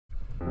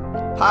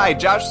Hi,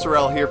 Josh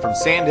Sorrell here from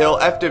Sandhill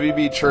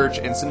FWB Church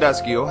in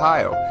Sandusky,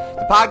 Ohio.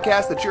 The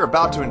podcast that you're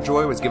about to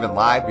enjoy was given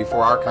live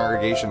before our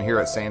congregation here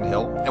at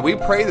Sandhill, and we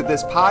pray that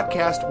this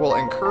podcast will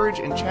encourage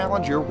and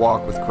challenge your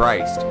walk with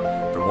Christ.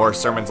 For more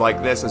sermons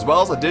like this, as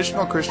well as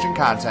additional Christian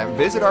content,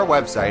 visit our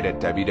website at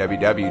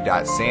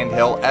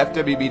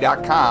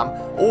www.sandhillfwb.com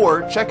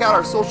or check out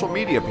our social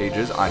media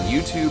pages on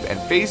YouTube and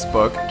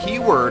Facebook,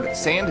 keyword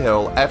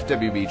Sandhill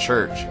FWB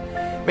Church.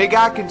 May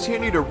God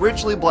continue to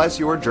richly bless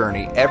your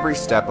journey every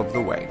step of the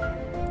way.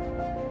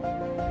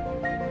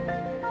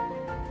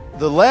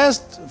 The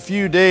last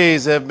few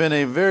days have been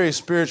a very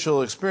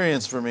spiritual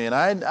experience for me, and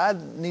I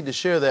need to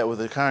share that with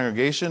the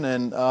congregation,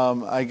 and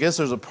I guess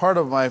there's a part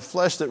of my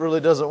flesh that really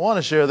doesn't want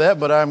to share that,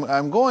 but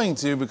I'm going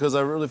to, because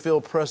I really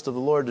feel pressed of the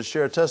Lord to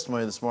share a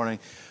testimony this morning.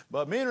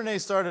 But me and Renee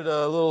started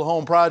a little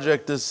home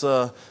project this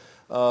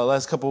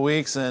last couple of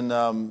weeks, and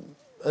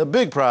a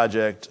big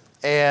project,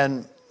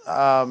 and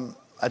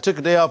I took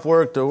a day off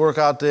work to work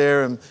out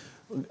there, and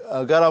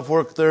got off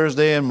work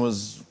Thursday and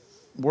was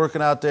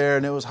working out there,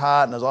 and it was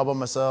hot, and I was all by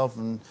myself,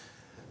 and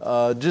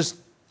just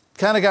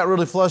kind of got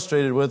really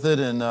frustrated with it,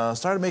 and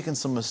started making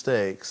some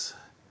mistakes.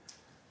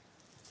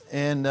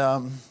 And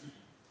I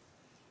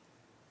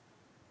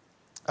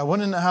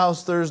went in the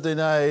house Thursday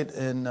night,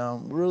 and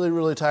really,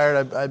 really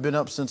tired. I'd been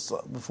up since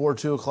before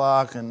 2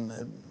 o'clock, and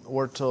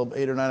worked till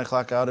 8 or 9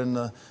 o'clock out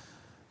on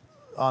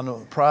the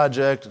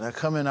project, and I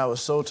come in, I was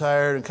so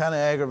tired and kind of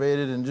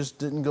aggravated and just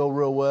didn't go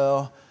real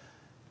well.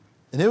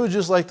 And it was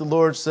just like the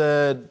Lord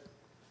said,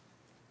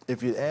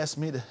 if you'd asked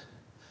me to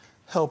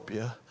help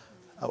you,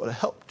 I would have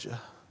helped you.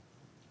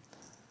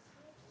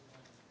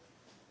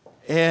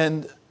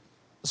 And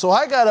so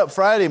I got up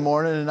Friday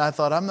morning and I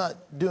thought, I'm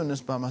not doing this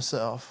by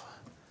myself.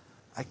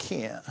 I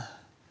can't.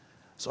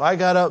 So I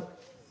got up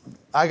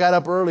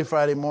early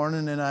Friday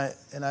morning, and I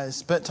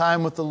spent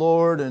time with the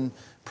Lord and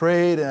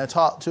prayed, and I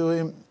talked to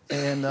Him.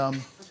 And I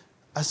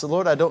said,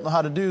 Lord, I don't know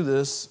how to do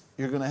this.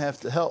 You're going to have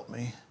to help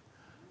me.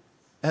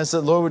 And I said,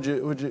 Lord,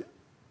 would you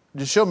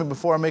just show me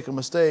before I make a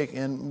mistake,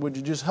 and would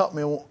you just help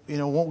me,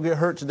 won't get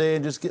hurt today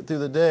and just get through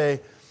the day.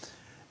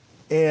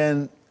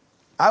 And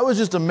I was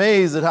just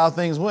amazed at how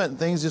things went.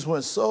 Things just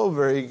went so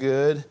very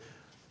good.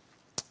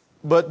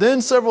 But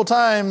then several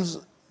times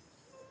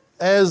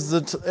as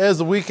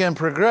the weekend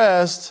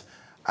progressed,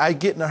 I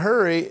get in a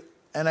hurry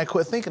and I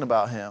quit thinking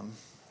about Him.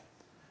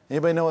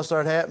 Anybody know what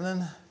started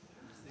happening?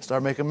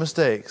 Start making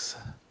mistakes.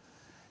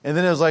 And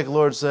then it was like the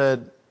Lord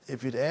said,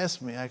 if you'd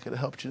asked me, I could have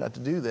helped you not to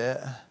do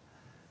that.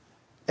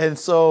 And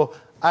so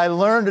I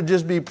learned to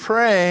just be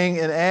praying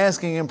and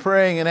asking and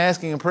praying and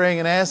asking and praying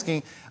and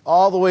asking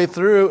all the way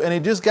through. And He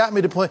just got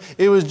me to point.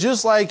 It was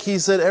just like He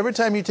said, every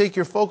time you take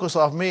your focus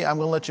off me, I'm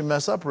going to let you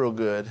mess up real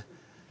good.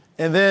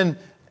 And then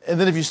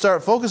if you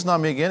start focusing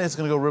on me again, it's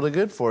going to go really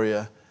good for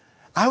you.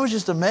 I was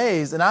just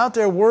amazed. And out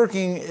there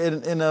working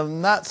in a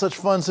not such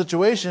fun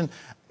situation,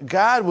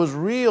 God was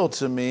real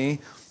to me,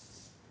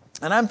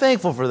 and I'm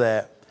thankful for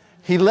that.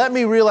 He let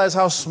me realize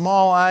how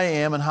small I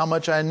am and how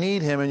much I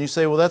need Him. And you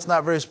say, well, that's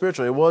not very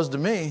spiritual. It was to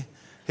me.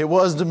 It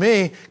was to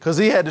me, because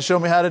He had to show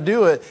me how to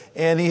do it,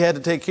 and He had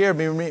to take care of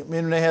me. Me and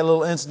Renee had a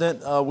little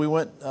incident. We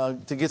went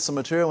to get some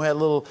material. We had a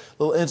little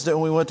incident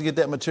when we went to get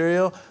that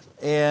material,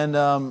 and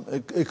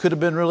it could have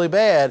been really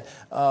bad,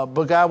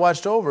 but God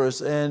watched over us,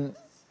 and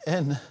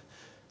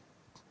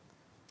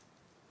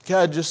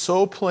God just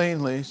so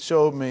plainly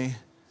showed me,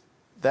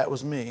 that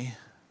was me.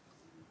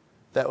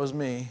 That was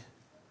me.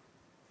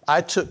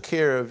 I took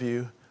care of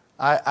you.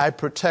 I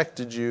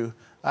protected you.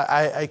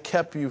 I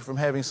kept you from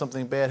having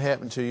something bad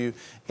happen to you.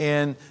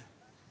 And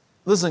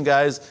listen,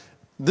 guys,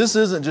 this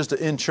isn't just an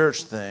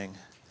in-church thing.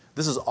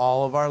 This is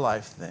all of our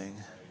life thing.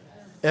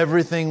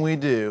 Everything we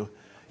do.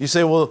 You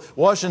say, well,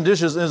 washing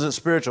dishes isn't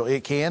spiritual.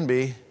 It can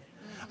be.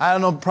 I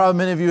don't know, probably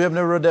many of you have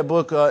never read that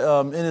book,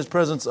 In His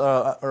Presence,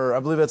 or I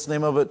believe that's the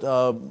name of it,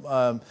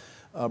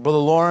 Brother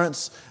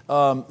Lawrence.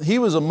 He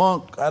was a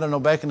monk, I don't know,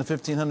 back in the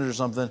 1500s or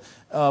something.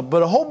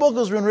 But a whole book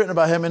has been written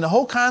about him, and the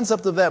whole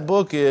concept of that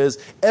book is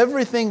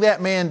everything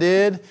that man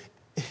did.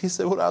 He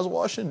said, when I was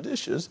washing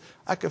dishes,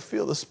 I could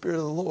feel the Spirit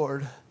of the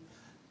Lord.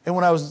 And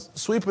when I was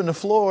sweeping the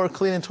floor,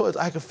 cleaning toilets,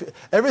 I could feel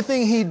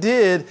everything he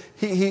did.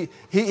 He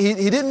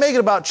didn't make it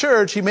about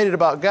church. He made it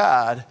about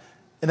God.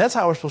 And that's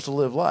how we're supposed to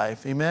live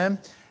life. Amen?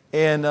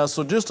 And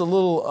so just a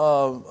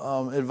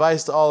little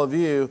advice to all of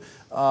you.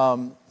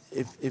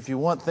 If you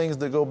want things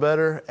to go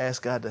better,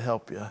 ask God to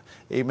help you.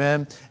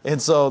 Amen. And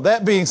so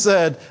that being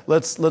said,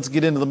 let's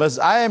get into the message.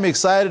 I am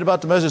excited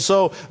about the message.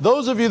 So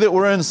those of you that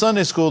were in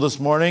Sunday school this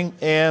morning,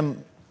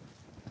 and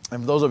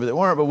those of you that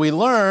weren't, but we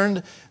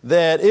learned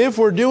that if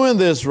we're doing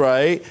this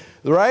right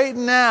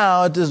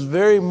now, at this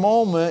very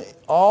moment,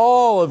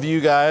 all of you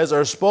guys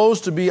are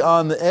supposed to be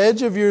on the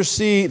edge of your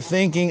seat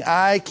thinking,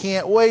 I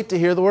can't wait to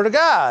hear the Word of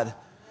God.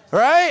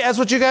 Right? That's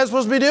what you guys are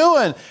supposed to be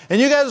doing. And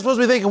you guys are supposed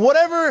to be thinking,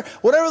 whatever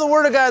the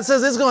Word of God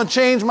says, it's going to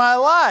change my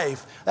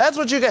life. That's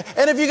what you guys,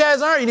 and if you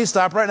guys aren't, you need to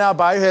stop right now,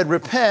 bow your head,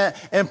 repent,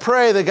 and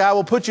pray that God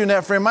will put you in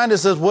that frame of mind that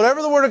says,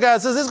 whatever the Word of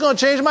God says, it's going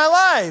to change my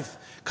life.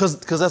 because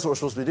that's what we're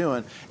supposed to be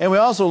doing. And we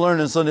also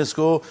learned in Sunday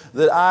school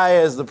that I,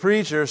 as the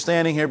preacher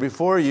standing here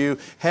before you,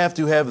 have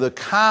to have the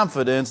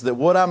confidence that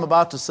what I'm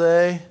about to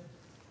say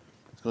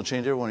is going to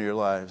change every one of your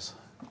lives.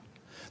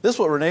 This is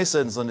what Renee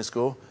said in Sunday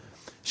school.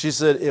 She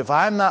said, if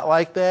I'm not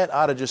like that,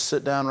 I ought to just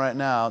sit down right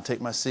now and take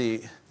my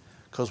seat,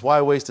 because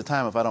why waste the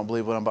time if I don't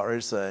believe what I'm about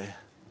ready to say?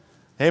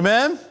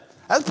 Amen?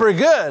 That's pretty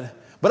good.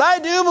 But I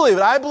do believe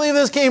it. I believe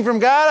this came from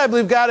God. I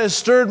believe God has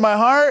stirred my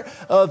heart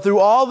through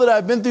all that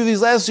I've been through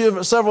these last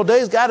several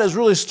days. God has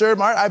really stirred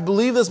my heart. I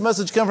believe this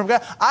message comes from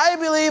God. I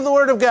believe the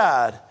Word of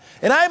God.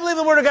 And I believe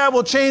the Word of God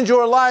will change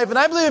your life. And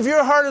I believe if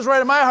your heart is right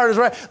and my heart is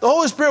right, the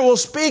Holy Spirit will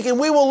speak and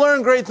we will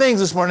learn great things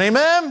this morning.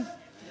 Amen?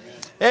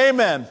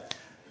 Amen.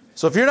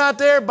 So if you're not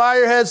there, bow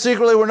your head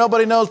secretly where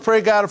nobody knows. Pray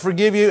God to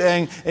forgive you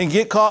and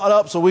get caught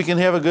up so we can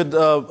have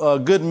a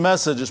good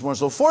message this morning.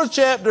 So 4th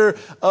chapter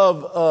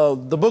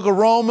of the book of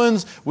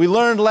Romans, we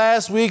learned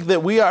last week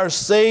that we are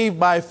saved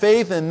by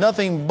faith and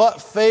nothing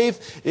but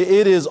faith.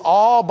 It is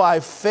all by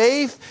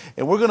faith.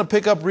 And we're going to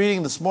pick up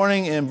reading this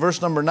morning in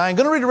verse number 9. I'm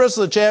going to read the rest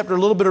of the chapter, a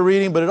little bit of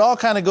reading, but it all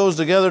kind of goes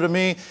together to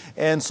me.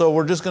 And so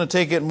we're just going to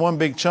take it in one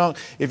big chunk.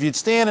 If you'd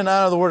stand in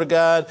honor of the Word of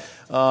God,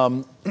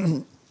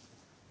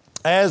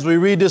 as we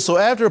read this, so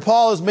after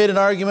Paul has made an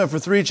argument for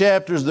 3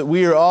 chapters that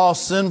we are all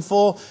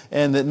sinful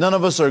and that none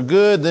of us are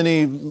good, then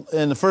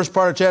in the first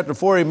part of chapter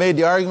 4, he made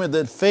the argument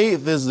that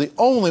faith is the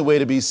only way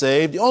to be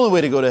saved, the only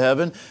way to go to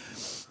heaven.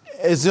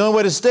 It's the only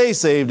way to stay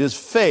saved is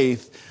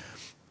faith.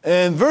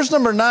 And verse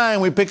number 9,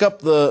 we pick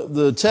up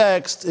the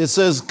text. It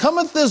says,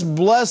 cometh this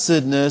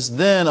blessedness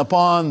then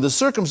upon the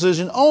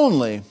circumcision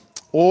only,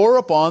 or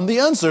upon the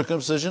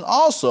uncircumcision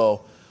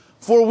also?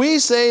 For we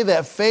say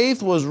that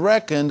faith was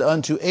reckoned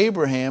unto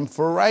Abraham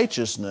for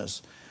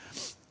righteousness.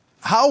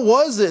 How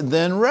was it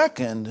then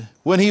reckoned?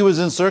 When he was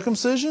in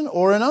circumcision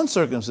or in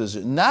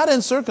uncircumcision? Not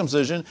in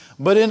circumcision,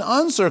 but in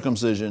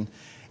uncircumcision.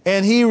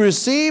 And he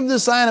received the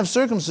sign of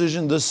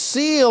circumcision, the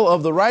seal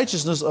of the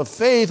righteousness of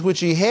faith which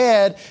he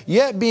had,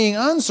 yet being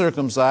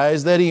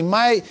uncircumcised, that he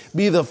might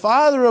be the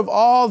father of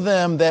all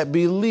them that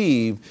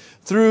believe,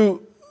 though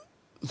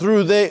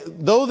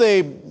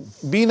they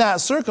be not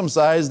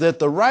circumcised, that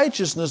the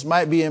righteousness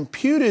might be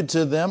imputed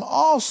to them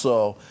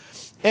also.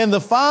 And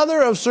the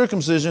father of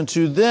circumcision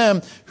to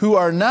them who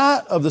are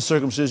not of the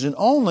circumcision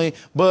only,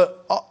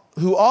 but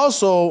who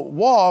also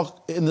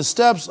walk in the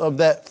steps of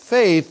that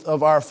faith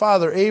of our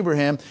father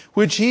Abraham,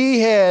 which he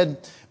had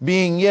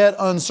being yet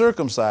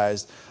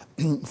uncircumcised.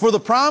 For the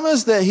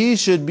promise that he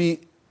should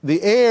be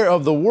the heir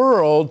of the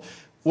world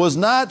was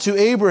not to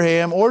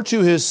Abraham or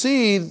to his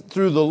seed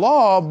through the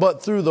law,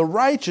 but through the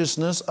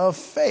righteousness of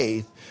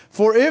faith.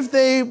 For if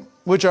they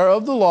which are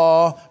of the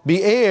law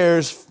be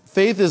heirs,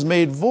 faith is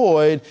made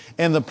void,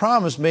 and the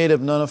promise made of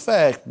none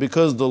effect,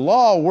 because the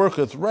law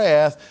worketh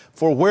wrath,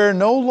 for where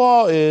no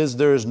law is,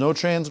 there is no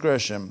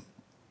transgression.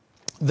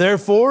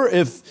 Therefore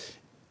it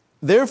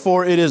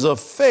is of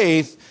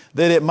faith,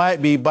 that it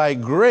might be by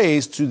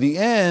grace, to the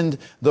end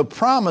the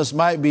promise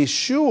might be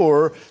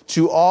sure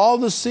to all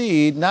the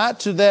seed,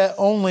 not to that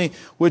only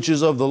which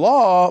is of the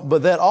law,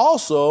 but that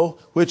also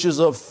which is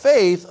of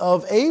faith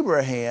of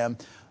Abraham,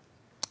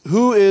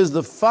 who is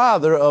the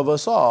father of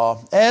us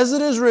all. As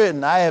it is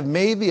written, I have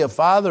made thee a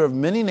father of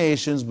many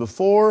nations,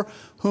 before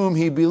whom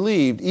he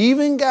believed,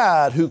 even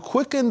God, who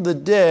quickened the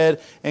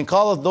dead, and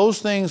calleth those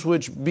things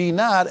which be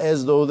not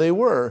as though they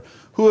were,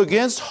 who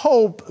against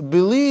hope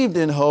believed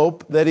in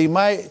hope, that he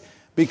might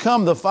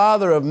become the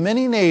father of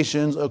many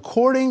nations,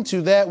 according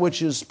to that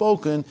which is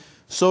spoken,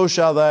 so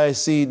shall thy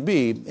seed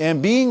be.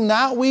 And being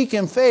not weak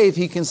in faith,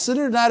 he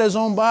considered not his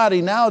own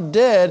body now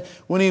dead,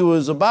 when he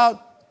was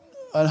about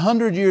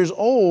 100 years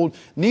old,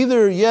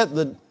 neither yet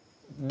the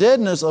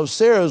deadness of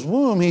Sarah's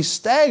womb. He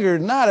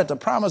staggered not at the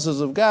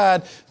promises of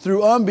God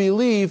through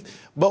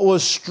unbelief, but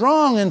was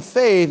strong in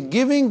faith,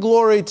 giving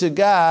glory to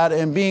God,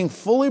 and being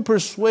fully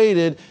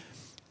persuaded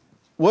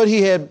what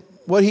he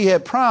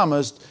had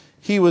promised,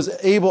 he was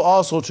able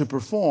also to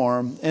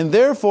perform. And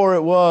therefore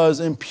it was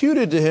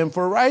imputed to him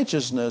for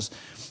righteousness.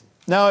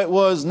 Now it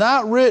was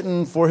not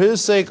written for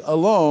his sake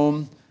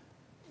alone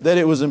that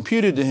it was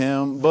imputed to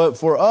him, but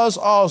for us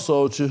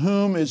also, to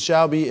whom it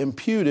shall be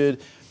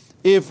imputed,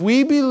 if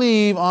we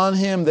believe on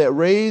him that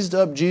raised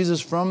up Jesus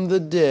from the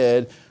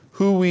dead,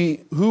 who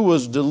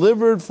was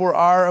delivered for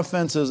our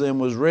offenses and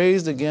was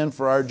raised again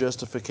for our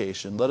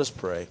justification. Let us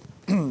pray.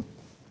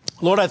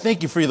 Lord, I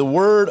thank you for the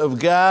word of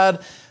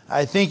God.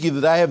 I thank you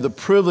that I have the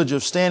privilege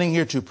of standing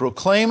here to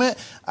proclaim it.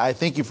 I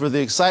thank you for the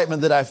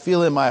excitement that I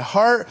feel in my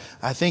heart.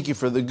 I thank you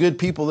for the good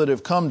people that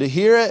have come to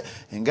hear it.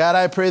 And God,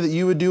 I pray that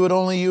you would do what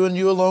only you and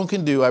you alone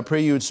can do. I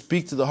pray you would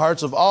speak to the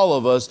hearts of all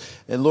of us.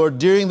 And Lord,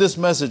 during this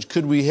message,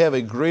 could we have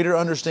a greater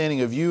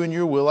understanding of you and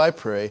your will, I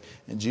pray.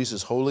 In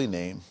Jesus' holy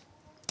name,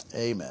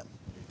 amen.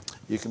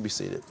 You can be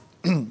seated.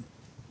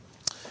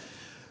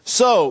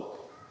 So,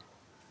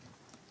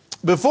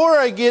 before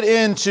I get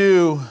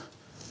into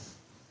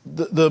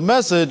the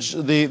message,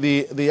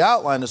 the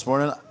outline this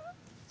morning,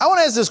 I want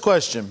to ask this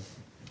question,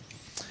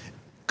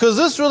 because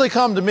this really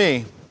come to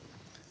me.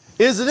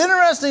 Is it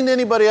interesting to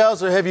anybody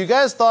else, or have you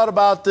guys thought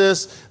about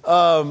this?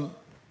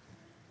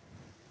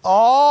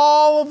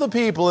 All of the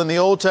people in the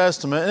Old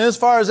Testament, and as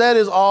far as that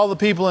is all the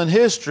people in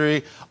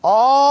history,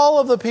 all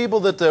of the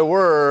people that there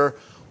were,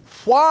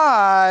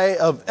 why,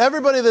 of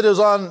everybody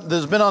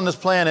that's been on this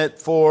planet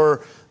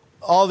for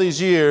all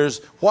these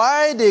years,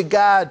 why did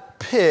God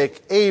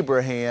pick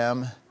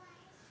Abraham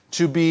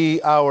to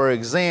be our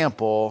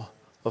example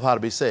of how to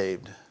be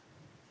saved?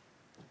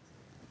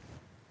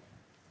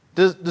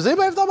 Does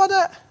anybody have thought about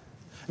that?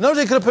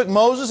 Notice he could have picked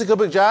Moses, he could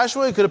have picked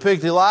Joshua, he could have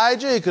picked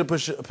Elijah, he could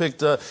have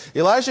picked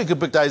Elisha, he could have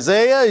picked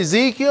Isaiah,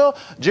 Ezekiel,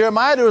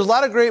 Jeremiah. There was a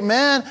lot of great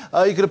men.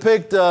 He could have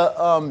picked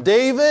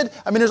David.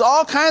 I mean, there's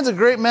all kinds of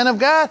great men of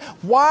God.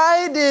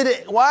 Why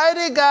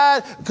did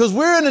God, because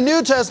we're in the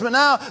New Testament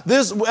now,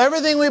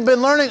 everything we've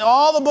been learning,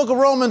 all the book of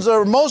Romans,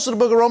 or most of the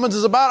book of Romans,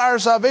 is about our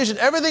salvation.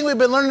 Everything we've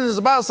been learning is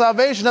about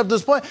salvation up to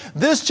this point.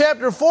 This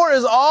chapter 4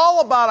 is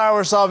all about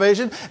our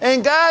salvation,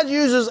 and God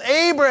uses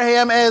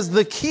Abraham as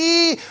the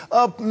key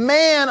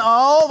man of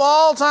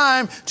all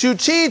time to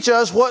teach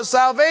us what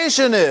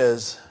salvation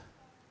is.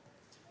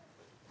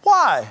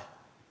 Why?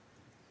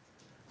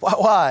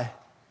 Why?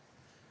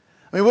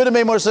 I mean, would it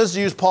make more sense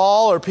to use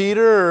Paul or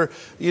Peter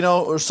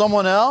or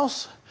someone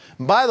else?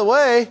 And by the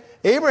way,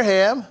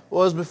 Abraham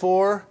was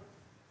before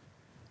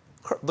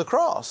the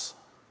cross,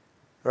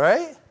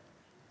 right?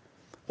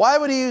 Why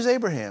would he use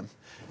Abraham?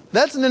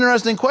 That's an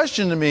interesting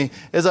question to me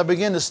as I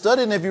begin to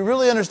study. And if you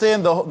really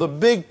understand the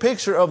big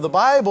picture of the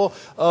Bible,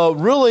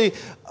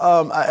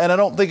 and I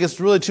don't think it's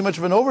really too much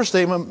of an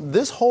overstatement,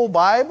 this whole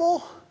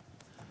Bible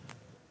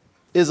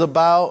is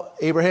about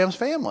Abraham's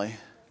family.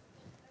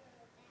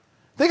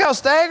 Think how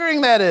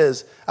staggering that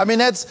is. I mean,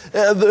 that's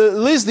at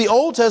least the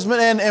Old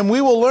Testament, and we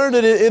will learn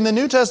it in the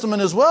New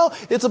Testament as well.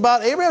 It's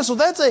about Abraham. So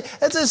that's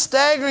a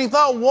staggering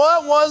thought.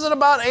 What was it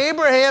about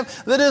Abraham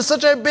that is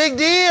such a big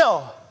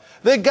deal?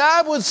 That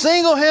God would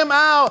single him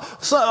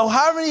out, so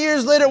how many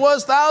years later it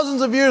was,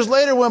 thousands of years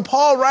later, when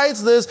Paul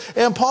writes this,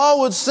 and Paul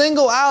would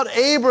single out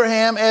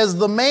Abraham as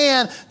the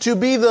man to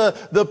be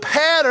the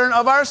pattern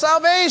of our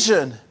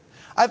salvation.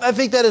 I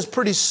think that is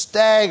pretty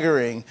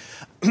staggering.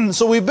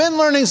 So we've been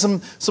learning some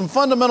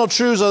fundamental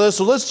truths of this,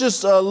 so let's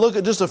just look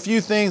at just a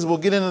few things. We'll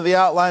get into the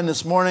outline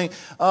this morning.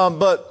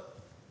 But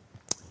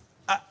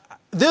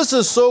this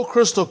is so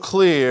crystal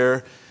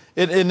clear.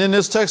 And in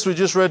this text we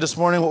just read this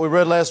morning, what we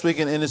read last week,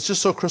 and it's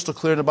just so crystal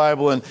clear in the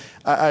Bible, and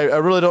I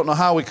really don't know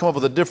how we come up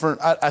with a different,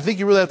 I think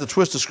you really have to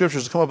twist the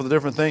scriptures to come up with a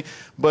different thing,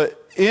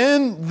 but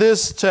in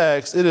this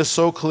text, it is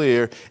so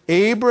clear.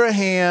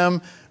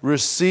 Abraham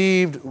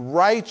received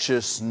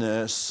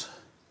righteousness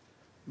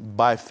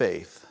by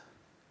faith.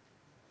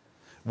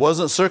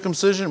 Wasn't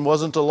circumcision,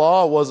 wasn't the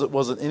law,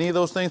 wasn't any of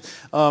those things.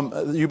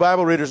 You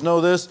Bible readers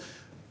know this.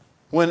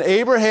 When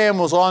Abraham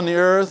was on the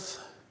earth,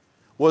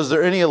 was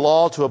there any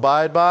law to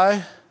abide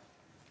by?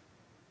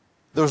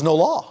 There was no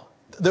law.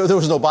 There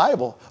was no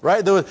Bible,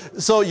 right?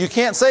 So you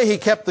can't say he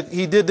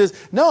did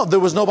this. No,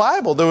 there was no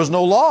Bible. There was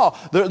no law.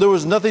 There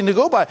was nothing to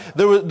go by.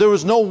 There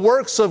was no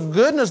works of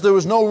goodness. There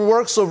was no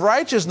works of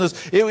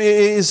righteousness.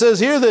 It says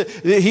here that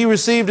he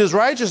received his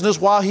righteousness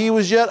while he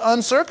was yet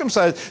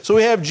uncircumcised. So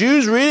we have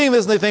Jews reading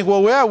this and they think,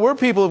 well, yeah, we're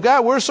people of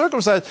God. We're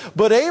circumcised.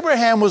 But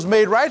Abraham was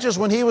made righteous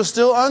when he was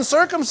still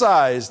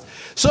uncircumcised.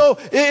 So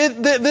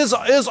this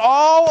is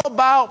all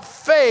about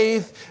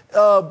faith,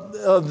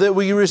 that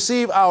we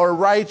receive our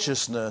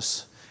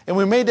righteousness. And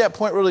we made that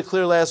point really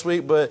clear last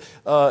week, but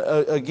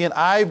again,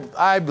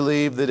 I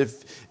believe that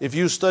if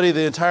you study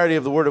the entirety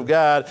of the Word of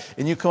God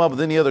and you come up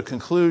with any other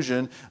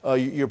conclusion,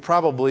 you're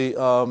probably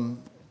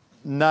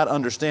not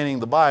understanding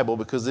the Bible,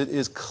 because it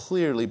is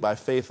clearly by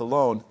faith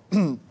alone.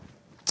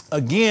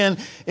 Again,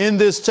 in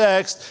this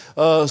text,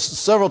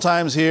 several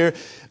times here,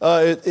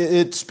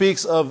 it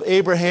speaks of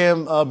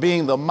Abraham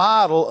being the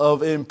model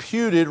of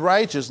imputed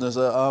righteousness.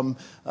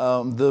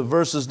 The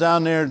verses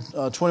down there,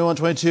 21,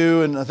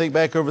 22, and I think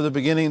back over the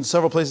beginning,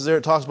 several places there,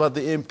 it talks about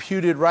the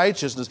imputed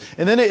righteousness.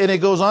 And then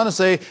it goes on to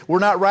say, we're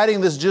not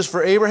writing this just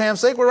for Abraham's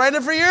sake, we're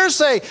writing it for your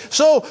sake.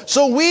 So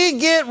we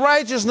get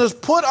righteousness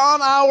put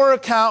on our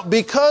account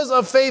because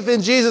of faith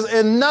in Jesus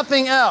and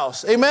nothing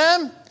else.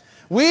 Amen?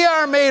 We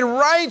are made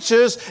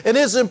righteous, and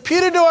it's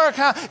imputed to our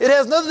account. It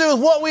has nothing to do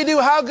with what we do,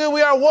 how good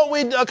we are, what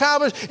we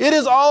accomplish. It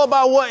is all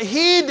about what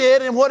He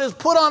did and what is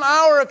put on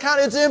our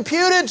account. It's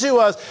imputed to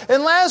us.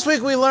 And last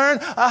week we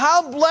learned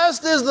how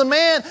blessed is the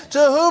man to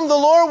whom the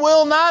Lord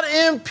will not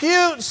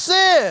impute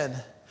sin.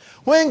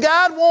 When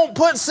God won't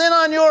put sin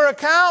on your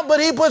account,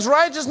 but He puts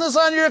righteousness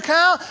on your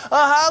account,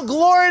 how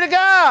glory to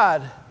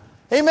God.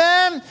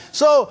 Amen?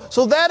 So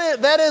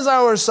that is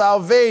our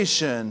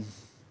salvation.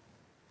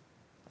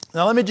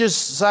 Now, let me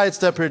just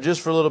sidestep here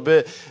just for a little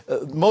bit.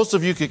 Most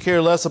of you could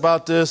care less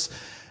about this,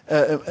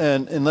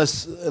 and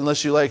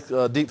unless you like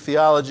deep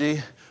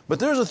theology. But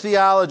there's a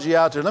theology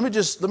out there. Let me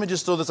just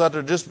throw this out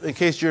there, just in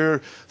case you're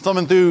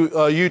thumbing through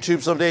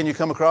YouTube someday and you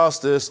come across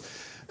this.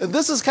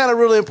 This is kind of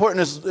really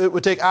important. It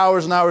would take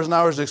hours and hours and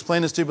hours to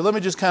explain this to you. But let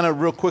me just kind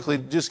of real quickly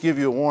just give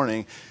you a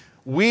warning.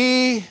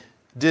 We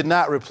did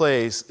not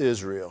replace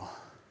Israel.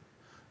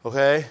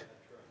 Okay?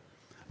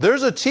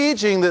 There's a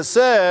teaching that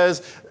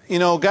says,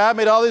 God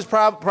made all these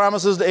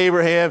promises to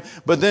Abraham,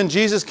 but then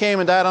Jesus came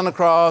and died on the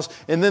cross,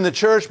 and then the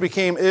church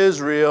became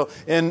Israel,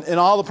 and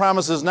all the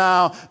promises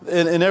now,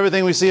 and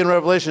everything we see in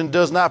Revelation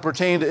does not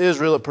pertain to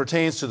Israel, it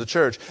pertains to the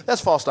church.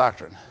 That's false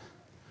doctrine.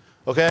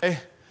 Okay?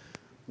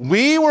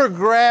 We were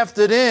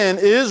grafted in.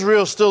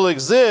 Israel still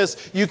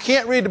exists. You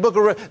can't read the book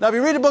of... Now, if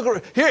you read the book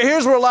of...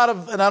 Here's where a lot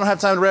of... And I don't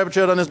have time to rabbit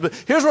trail on this, but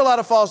here's where a lot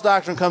of false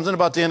doctrine comes in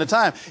about the end of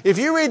time. If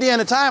you read the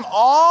end of time,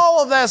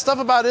 all of that stuff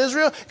about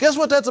Israel, guess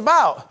what that's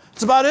about?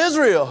 It's about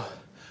Israel.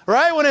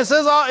 Right? When it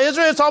says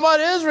Israel, it's all about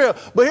Israel.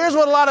 But here's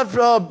what a lot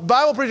of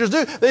Bible preachers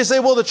do. They say,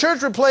 well, the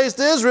church replaced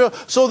Israel,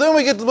 so then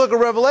we get to the book of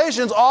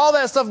Revelations. All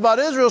that stuff about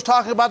Israel is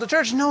talking about the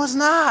church. No, it's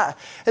not.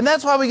 And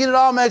that's why we get it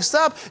all mixed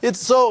up. It's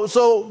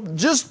so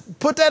just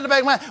put that in the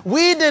back of your mind.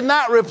 We did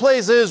not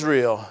replace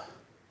Israel.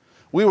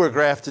 We were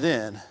grafted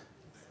in.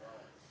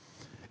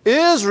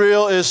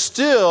 Israel is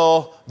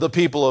still the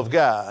people of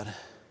God.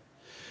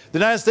 The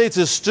United States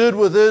has stood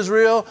with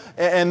Israel,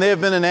 and they have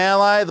been an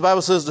ally. The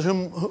Bible says,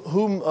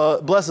 whom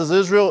blesses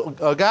Israel,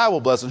 God will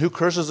bless. And who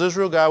curses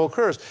Israel, God will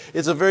curse.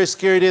 It's a very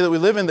scary day that we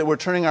live in, that we're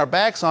turning our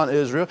backs on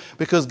Israel,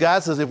 because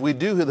God says if we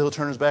do, he'll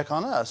turn his back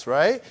on us,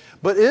 right?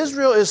 But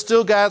Israel is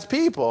still God's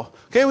people.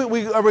 Okay,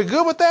 are we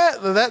good with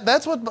that?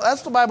 That's what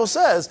the Bible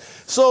says.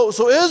 So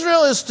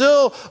Israel is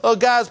still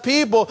God's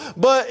people,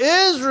 but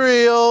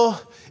Israel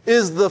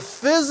is the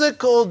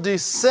physical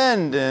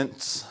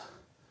descendants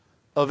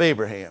of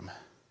Abraham.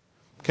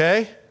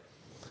 Okay?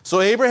 So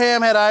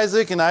Abraham had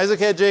Isaac, and Isaac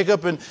had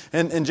Jacob,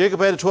 and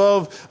Jacob had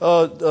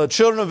 12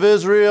 children of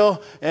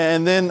Israel,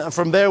 and then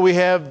from there we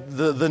have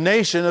the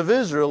nation of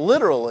Israel,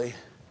 literally.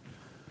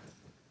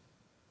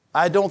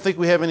 I don't think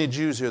we have any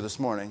Jews here this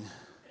morning.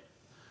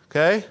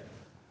 Okay?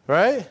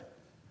 Right?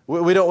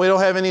 We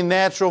don't have any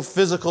natural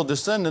physical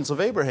descendants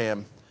of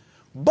Abraham.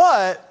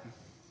 But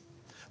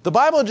the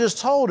Bible just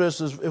told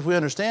us, if we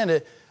understand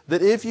it,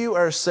 that if you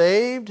are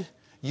saved,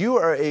 you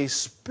are a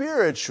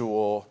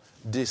spiritual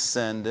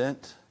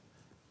descendant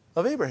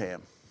of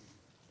Abraham.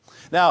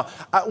 Now,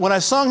 when I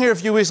sung here a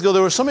few weeks ago,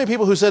 there were so many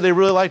people who said they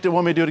really liked it,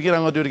 want me to do it again.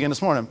 I'm going to do it again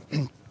this morning.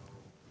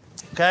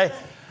 Okay?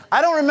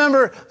 I don't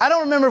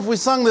remember if we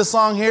sung this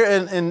song here,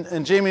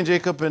 and Jamie and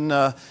Jacob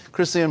and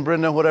Christy and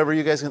Brenda, whatever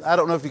you guys can. I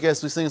don't know if you guys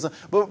sing this song.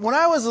 But when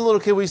I was a little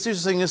kid, we used to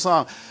sing this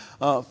song.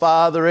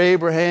 Father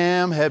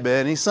Abraham had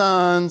many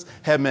sons,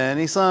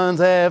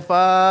 had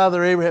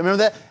Father Abraham.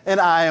 Remember that? And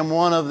I am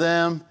one of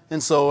them,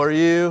 and so are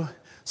you.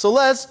 So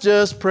let's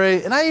just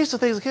pray. And I used to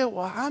think as a kid,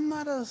 well, I'm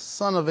not a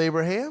son of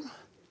Abraham.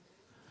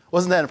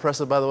 Wasn't that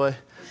impressive, by the way?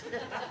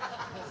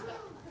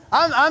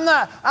 I'm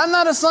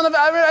not a son of.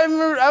 I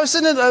remember I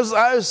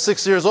was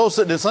 6 years old,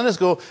 sitting in Sunday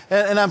school,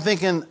 and I'm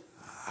thinking,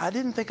 I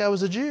didn't think I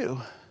was a Jew.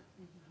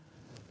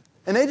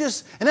 And then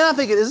I'm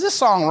thinking, is this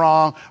song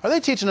wrong? Are they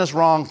teaching us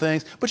wrong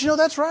things? But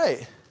that's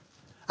right.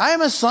 I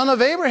am a son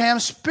of Abraham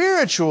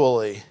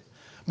spiritually,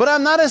 but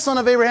I'm not a son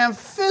of Abraham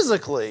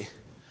physically.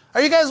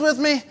 Are you guys with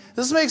me?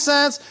 Does this make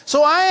sense?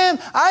 So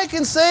I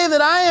can say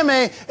that I am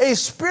a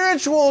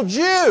spiritual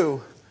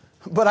Jew,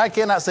 but I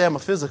cannot say I'm a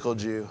physical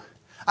Jew.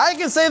 I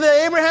can say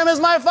that Abraham is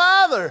my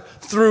father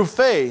through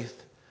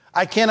faith.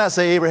 I cannot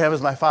say Abraham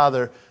is my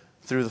father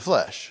through the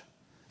flesh.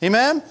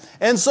 Amen?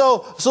 And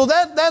so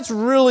that's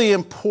really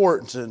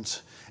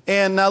important.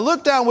 And now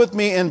look down with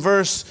me in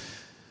verse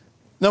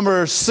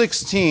number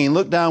 16.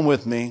 Look down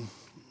with me.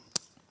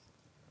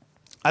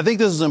 I think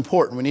this is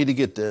important. We need to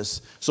get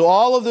this. So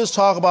all of this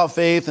talk about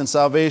faith and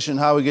salvation,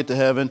 how we get to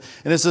heaven.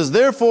 And it says,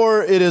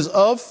 therefore it is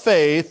of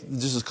faith,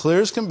 just as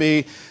clear as can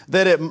be,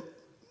 that it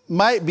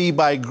might be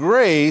by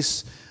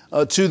grace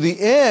to the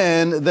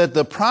end that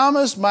the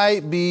promise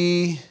might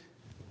be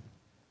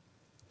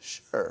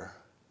sure.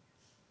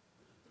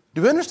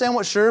 Do we understand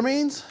what sure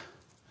means?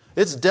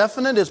 It's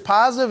definite, it's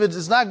positive,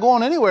 it's not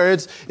going anywhere.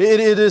 It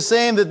is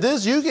saying that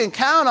this, you can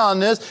count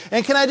on this.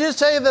 And can I just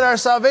tell you that our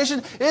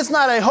salvation, it's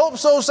not a hope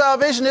so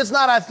salvation. It's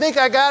not I think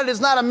I got it. It's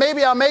not a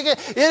maybe I'll make it.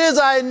 It is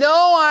I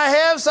know I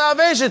have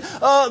salvation.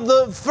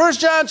 The 1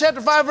 John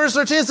chapter 5 verse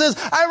 13 says,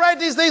 I write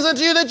these things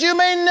unto you that you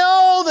may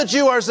know that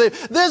you are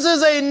saved. This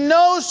is a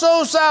know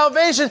so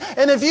salvation.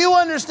 And if you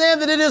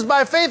understand that it is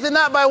by faith and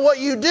not by what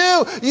you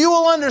do, you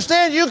will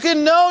understand you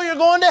can know you're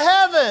going to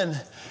heaven.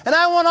 And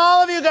I want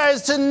all of you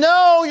guys to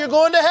know you're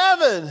going to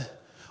heaven.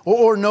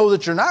 Or know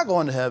that you're not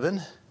going to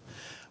heaven.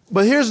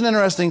 But here's an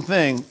interesting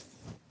thing.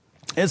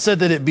 It said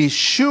that it be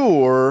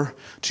sure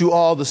to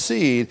all the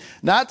seed,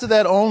 not to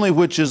that only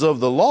which is of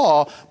the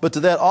law, but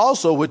to that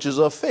also which is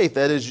of faith.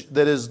 That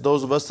is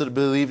those of us that have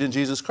believed in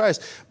Jesus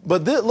Christ.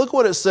 But look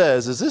what it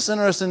says. Is this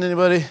interesting to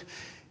anybody?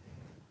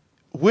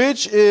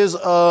 Which is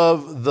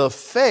of the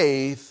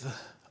faith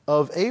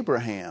of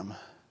Abraham.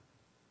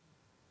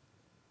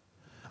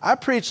 I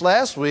preached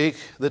last week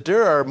that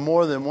there are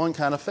more than one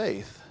kind of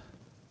faith.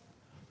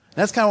 And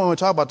that's kind of what we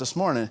talk about this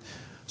morning.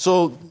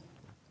 So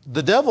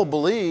the devil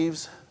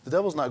believes, the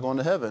devil's not going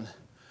to heaven.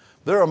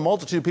 There are a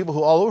multitude of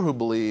people all over who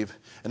believe.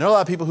 And there are a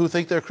lot of people who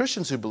think they're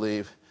Christians who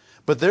believe.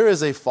 But there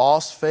is a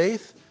false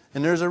faith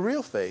and there's a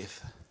real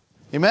faith.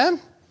 Amen?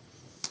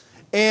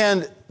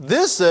 And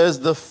this says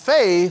the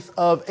faith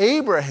of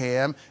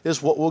Abraham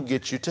is what will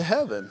get you to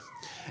heaven.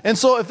 And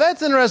so if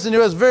that's interesting to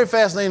you, it's very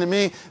fascinating to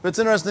me. If it's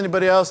interesting to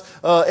anybody else,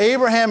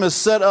 Abraham is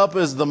set up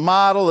as the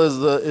model,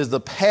 as the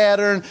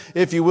pattern,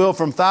 if you will,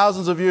 from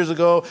thousands of years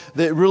ago,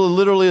 that really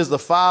literally is the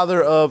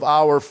father of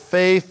our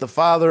faith, the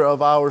father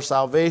of our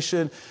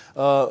salvation,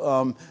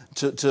 to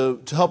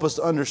help us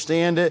to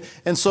understand it.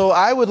 And so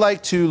I would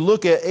like to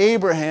look at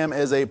Abraham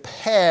as a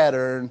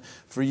pattern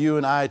for you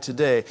and I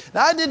today.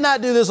 Now, I did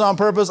not do this on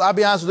purpose. I'll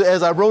be honest with you.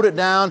 As I wrote it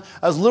down,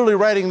 I was literally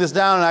writing this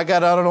down, and I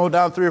got,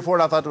 down 3 or 4,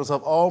 and I thought to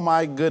myself, oh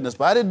my goodness.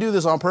 But I didn't do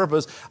this on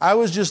purpose. I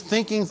was just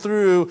thinking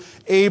through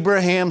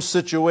Abraham's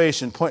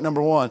situation. Point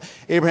number 1,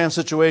 Abraham's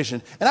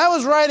situation. And I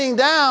was writing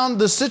down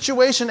the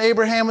situation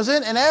Abraham was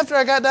in, and after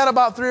I got down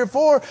about 3 or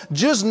 4,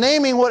 just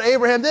naming what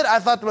Abraham did, I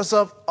thought to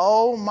myself,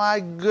 oh my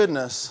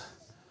goodness,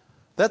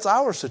 that's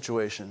our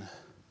situation.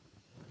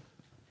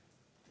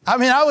 I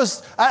mean, I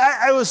was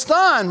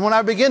stunned when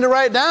I began to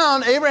write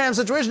down Abraham's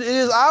situation. It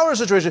is our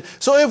situation.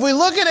 So if we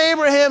look at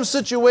Abraham's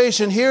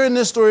situation here in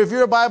this story, if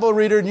you're a Bible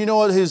reader and you know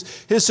what his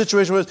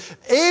situation was,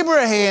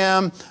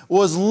 Abraham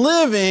was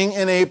living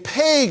in a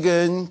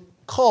pagan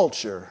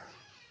culture.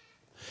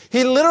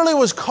 He literally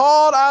was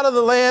called out of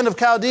the land of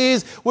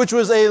Chaldees, which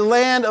was a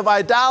land of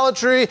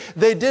idolatry.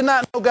 They did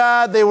not know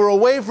God. They were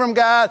away from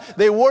God.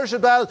 They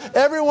worshiped idols.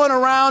 Everyone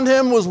around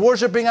him was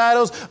worshiping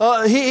idols.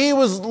 He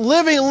was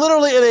living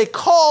literally in a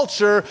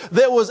culture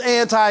that was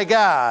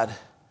anti-God.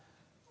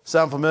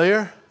 Sound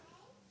familiar?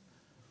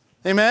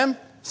 Amen?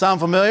 Sound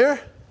familiar?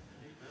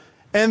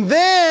 And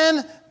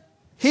then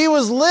he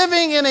was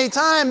living in a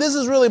time, this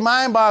is really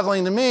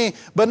mind-boggling to me,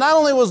 but not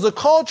only was the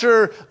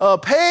culture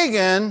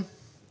pagan,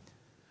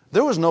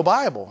 there was no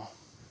Bible.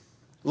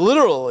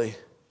 Literally.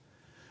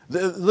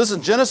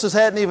 Listen, Genesis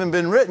hadn't even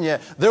been written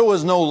yet. There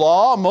was no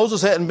law.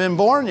 Moses hadn't been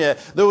born yet.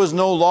 There was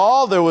no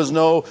law. There was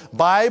no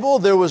Bible.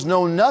 There was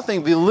no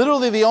nothing.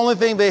 Literally the only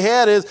thing they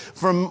had is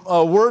from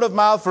word of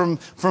mouth, from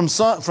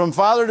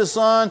father to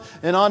son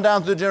and on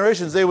down through the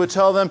generations. They would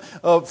tell them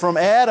from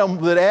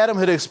Adam that Adam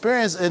had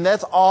experienced, and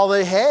that's all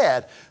they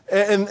had.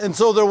 And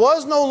so there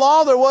was no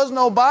law, there was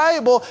no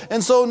Bible.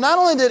 And so not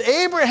only did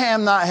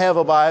Abraham not have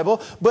a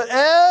Bible, but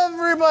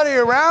everybody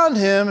around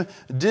him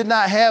did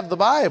not have the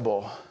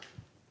Bible.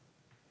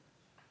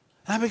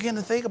 And I began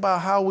to think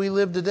about how we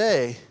live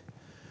today.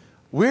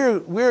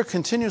 We're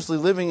continuously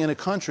living in a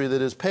country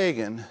that is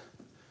pagan.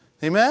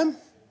 Amen?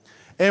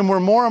 And we're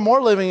more and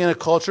more living in a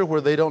culture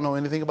where they don't know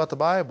anything about the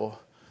Bible.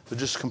 They're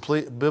just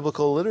complete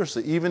biblical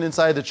illiteracy, even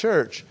inside the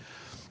church.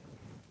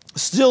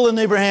 Still in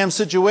Abraham's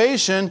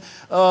situation,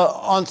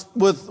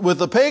 with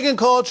the pagan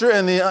culture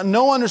and the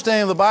no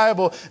understanding of the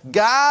Bible,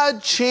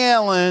 God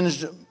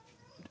challenged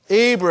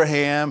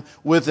Abraham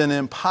with an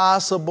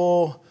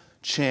impossible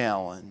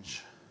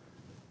challenge.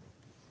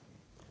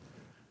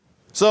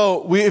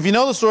 So, if you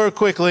know the story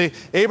quickly,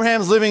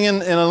 Abraham's living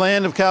in a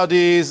land of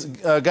Chaldees.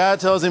 God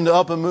tells him to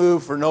up and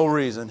move for no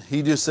reason.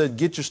 He just said,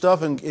 get your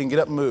stuff and get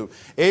up and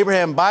move.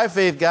 Abraham, by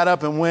faith, got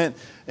up and went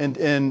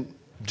and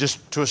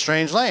just to a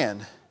strange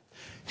land.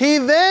 He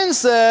then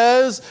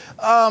says,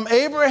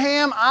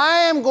 Abraham,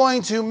 I am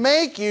going to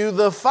make you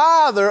the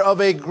father of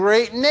a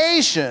great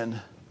nation.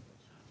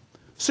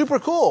 Super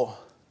cool.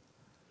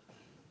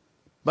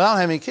 But I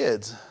don't have any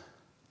kids.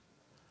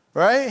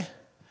 Right?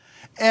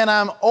 And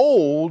I'm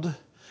old,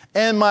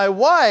 and my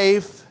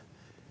wife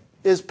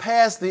is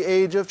past the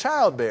age of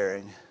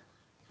childbearing.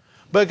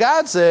 But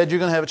God said you're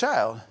going to have a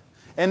child.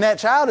 And that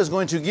child is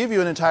going to give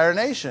you an entire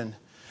nation.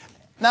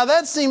 Now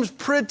that seems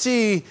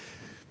pretty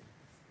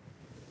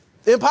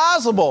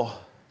impossible.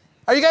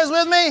 Are you guys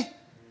with me?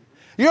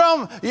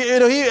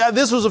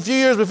 This was a few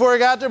years before he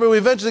got there, but we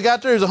eventually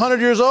got there. He was 100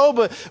 years old,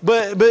 but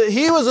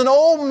he was an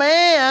old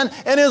man,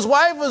 and his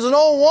wife was an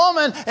old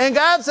woman, and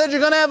God said, you're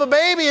going to have a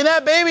baby, and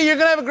that baby, you're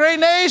going to have a great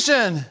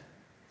nation.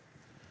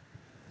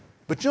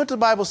 But you know what the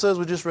Bible says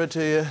we just read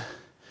to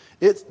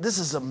you? This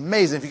is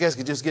amazing, if you guys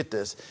could just get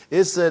this.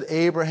 It said,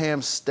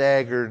 Abraham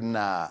staggered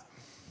not.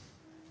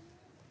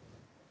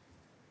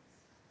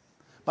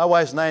 My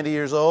wife's 90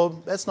 years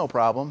old. That's no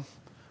problem.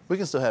 We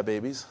can still have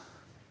babies.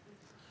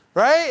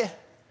 Right?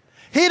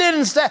 He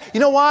didn't stagger. You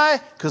know why?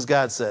 Because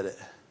God said it.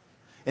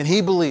 And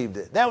he believed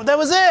it. That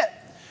was it.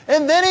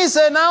 And then he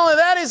said, not only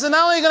that, he said,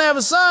 not only are you going to have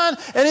a son,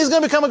 and he's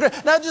going to become a great...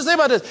 Now, just think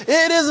about this.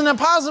 It is an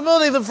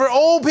impossibility that for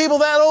old people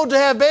that old to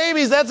have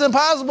babies. That's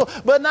impossible.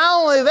 But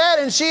not only that,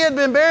 and she had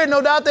been buried.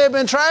 No doubt they had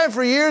been trying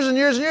for years and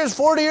years and years,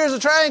 40 years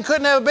of trying,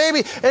 couldn't have a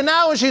baby. And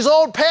now when she's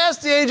old,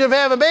 past the age of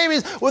having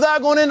babies,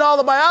 without going into all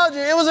the biology,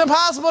 it was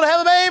impossible to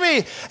have a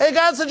baby. And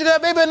God said, you're going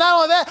to have a baby. And not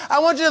only that, I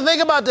want you to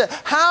think about that.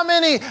 How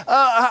many...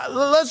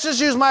 let's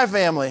just use my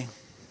family.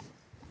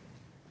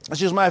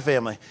 Let's use my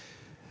family.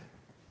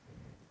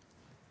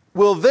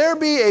 Will there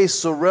be a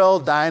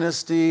Sorrell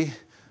dynasty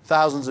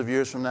thousands of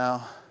years from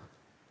now?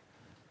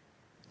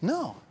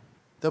 No.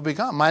 They'll be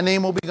gone. My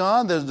name will be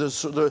gone.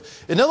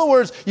 In other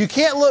words, you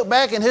can't look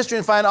back in history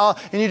and find all,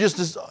 and you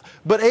just.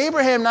 But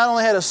Abraham not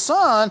only had a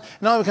son,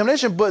 not only become a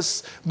nation, but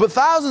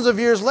thousands of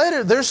years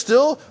later, they're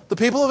still the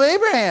people of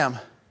Abraham.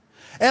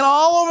 And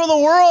all over the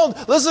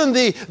world, listen,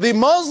 the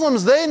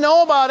Muslims, they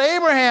know about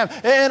Abraham.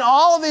 And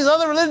all of these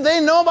other religions, they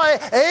know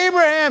about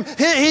Abraham.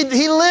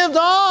 He lived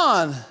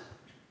on.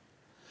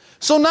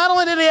 So not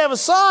only did he have a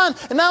son,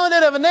 and not only did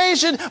he have a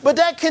nation, but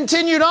that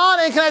continued on.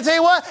 And can I tell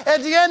you what?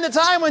 At the end of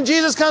time, when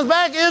Jesus comes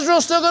back,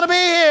 Israel's still going to be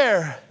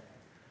here.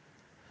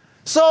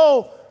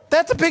 So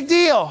that's a big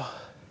deal.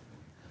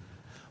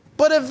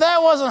 But if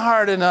that wasn't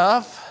hard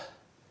enough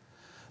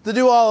to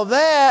do all of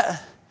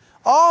that,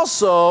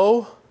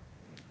 also,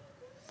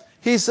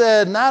 he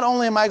said, not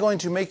only am I going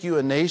to make you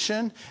a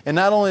nation, and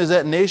not only is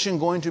that nation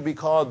going to be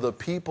called the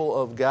people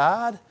of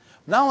God,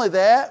 not only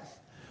that,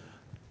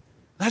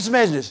 let's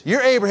imagine this.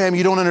 You're Abraham.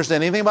 You don't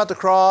understand anything about the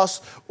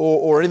cross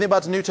or anything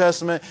about the New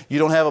Testament. You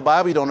don't have a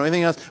Bible. You don't know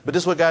anything else. But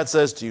this is what God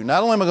says to you.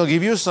 Not only am I going to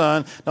give you a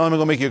son, not only am I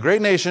going to make you a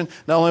great nation,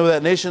 not only will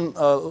that nation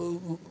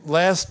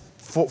last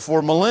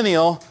for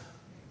millennial,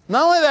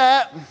 not only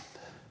that,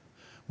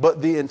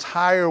 but the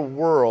entire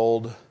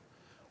world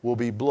will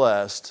be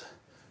blessed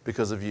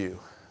because of you.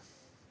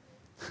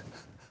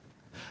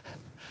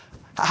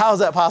 How is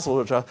that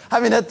possible, Charles? I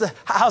mean,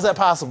 how's that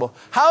possible?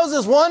 How is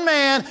this one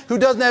man who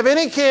doesn't have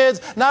any kids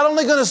not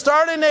only going to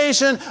start a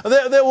nation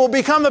that will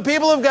become the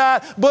people of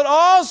God, but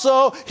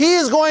also he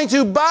is going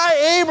to,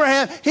 by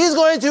Abraham, he's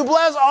going to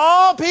bless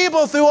all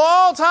people through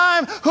all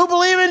time who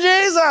believe in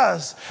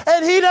Jesus.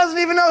 And he doesn't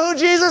even know who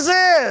Jesus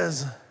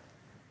is.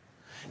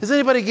 Is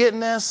anybody getting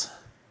this?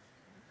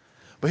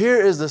 But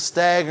here is the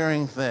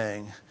staggering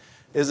thing.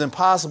 As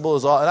impossible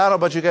as all, and I don't know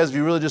about you guys, if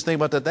you really just think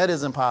about that, that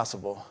is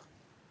impossible.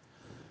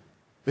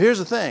 But here's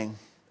the thing.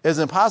 As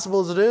impossible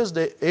as it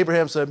is,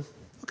 Abraham said,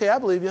 okay, I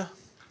believe you.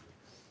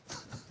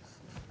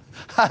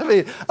 I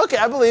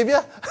believe you.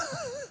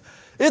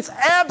 It's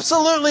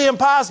absolutely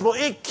impossible.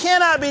 It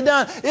cannot be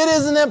done. It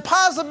is an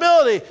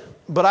impossibility,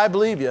 but I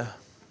believe you.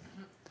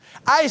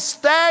 I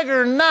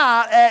stagger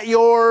not at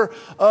your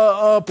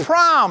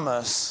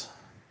promise.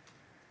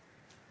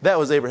 That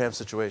was Abraham's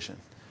situation.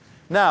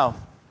 Now,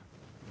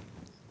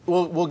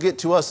 we'll get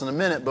to us in a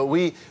minute, but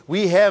we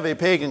have a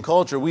pagan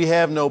culture. We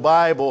have no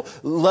Bible,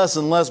 less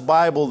and less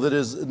Bible that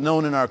is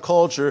known in our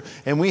culture,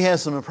 and we have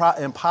some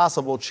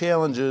impossible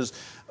challenges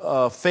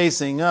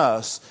facing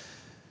us.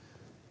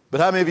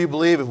 But how many of you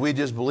believe if we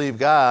just believe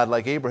God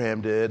like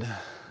Abraham did,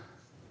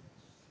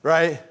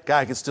 right?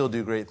 God can still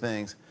do great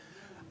things.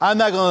 I'm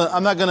not going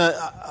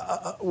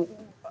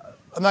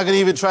to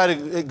even try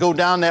to go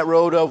down that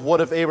road of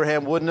what if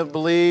Abraham wouldn't have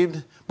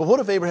believed. But what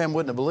if Abraham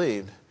wouldn't have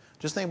believed?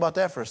 Just think about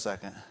that for a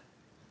second.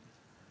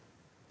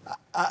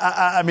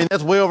 I mean,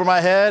 that's way over my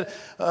head,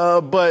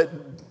 but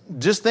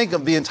just think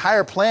of the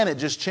entire planet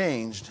just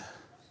changed.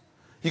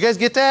 You guys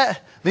get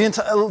that? The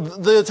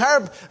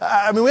entire,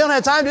 I mean, we don't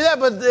have time to do that,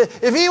 but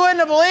if he wouldn't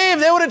have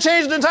believed, they would have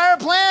changed the entire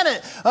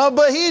planet.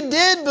 But he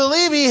did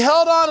believe. He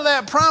held on to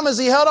that promise.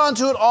 He held on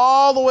to it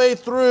all the way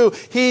through.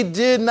 He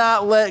did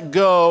not let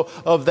go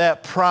of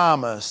that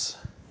promise.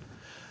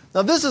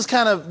 Now, this is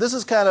kind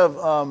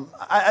of,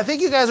 I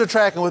think you guys are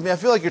tracking with me. I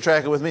feel like you're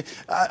tracking with me.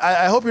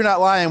 I hope you're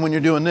not lying when you're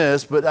doing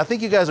this, but I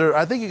think you guys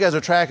are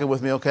tracking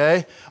with me,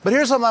 okay? But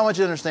here's something I want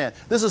you to understand.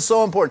 This is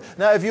so important.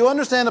 Now, if you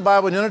understand the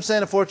Bible and you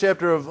understand the 4th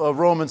chapter of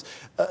Romans,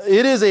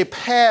 it is a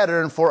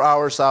pattern for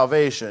our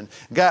salvation.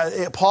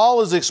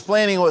 Paul is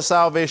explaining what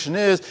salvation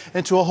is,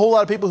 and to a whole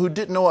lot of people who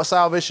didn't know what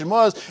salvation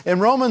was,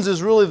 and Romans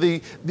is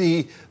really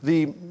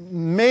the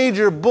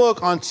major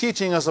book on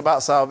teaching us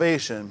about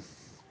salvation.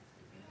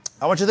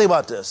 I want you to think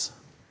about this.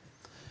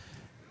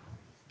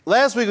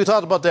 Last week we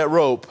talked about that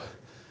rope.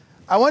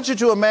 I want you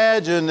to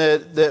imagine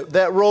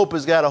that rope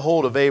has got a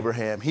hold of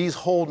Abraham. He's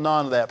holding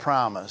on to that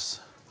promise.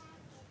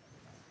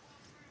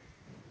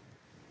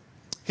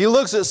 He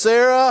looks at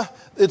Sarah.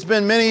 It's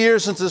been many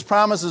years since this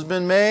promise has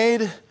been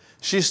made.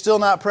 She's still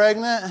not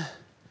pregnant.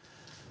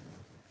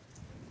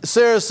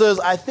 Sarah says,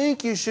 I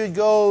think you should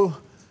go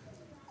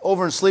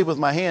over and sleep with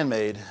my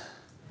handmaid.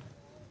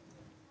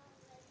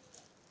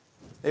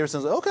 Abraham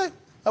says, okay.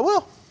 I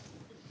will.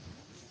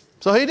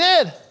 So he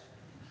did.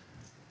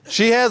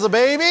 She has a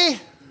baby.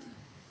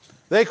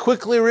 They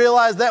quickly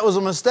realize that was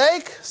a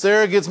mistake.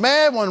 Sarah gets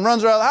mad,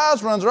 runs her out of the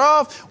house, runs her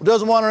off,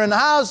 doesn't want her in the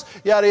house,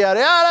 yada,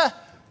 yada, yada.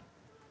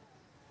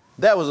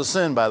 That was a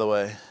sin, by the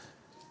way.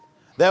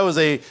 That was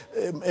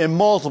in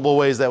multiple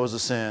ways that was a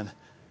sin.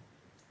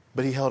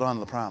 But he held on to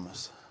the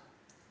promise.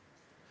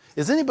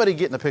 Is anybody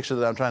getting the picture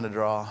that I'm trying to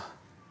draw?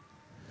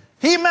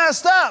 He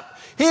messed up.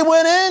 He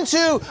went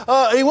into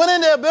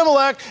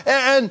Abimelech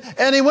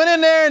and he went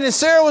in there, and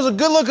Sarah was a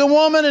good-looking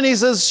woman, and he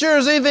says, sure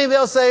as anything,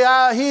 they'll say,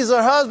 he's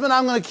her husband.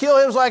 I'm going to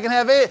kill him so I can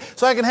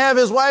have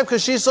his wife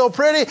because she's so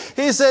pretty.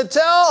 He said,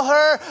 tell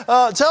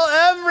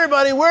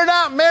everybody we're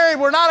not married,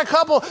 we're not a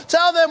couple.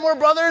 Tell them we're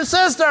brother and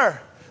sister.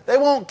 They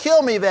won't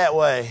kill me that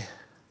way.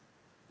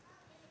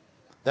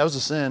 That was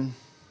a sin.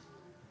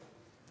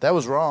 That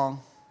was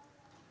wrong.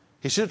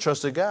 He should have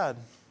trusted God,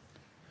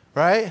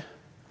 right?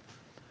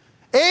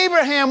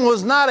 Abraham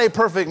was not a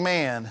perfect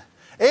man.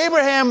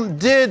 Abraham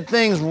did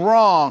things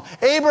wrong.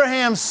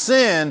 Abraham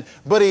sinned,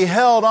 but he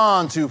held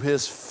on to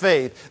his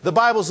faith. The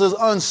Bible says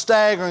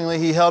unstaggeringly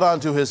he held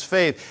on to his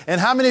faith. And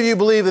how many of you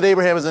believe that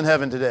Abraham is in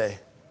heaven today?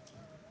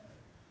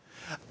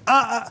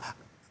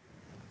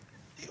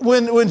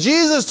 When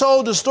Jesus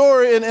told the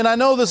story, and I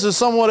know this is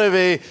somewhat of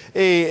we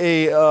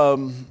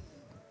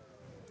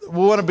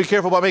want to be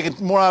careful about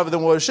making more out of it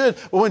than what it should.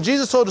 But when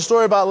Jesus told the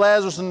story about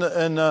Lazarus and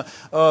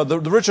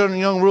the rich and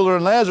young ruler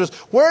and Lazarus,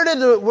 where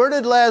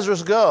did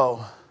Lazarus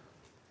go?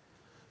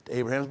 To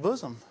Abraham's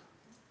bosom.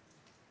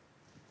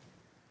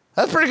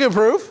 That's pretty good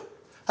proof.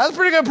 That's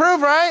pretty good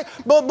proof, right?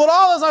 But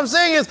all this I'm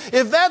saying is,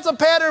 if that's a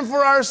pattern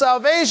for our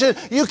salvation,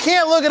 you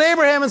can't look at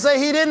Abraham and say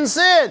he didn't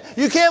sin.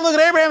 You can't look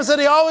at Abraham and say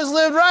he always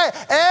lived right.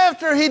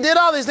 After he did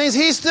all these things,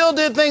 he still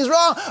did things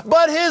wrong.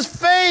 But his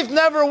faith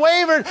never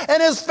wavered,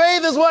 and his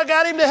faith is what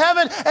got him to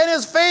heaven, and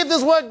his faith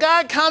is what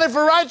God counted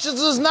for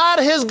righteousness, not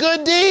his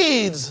good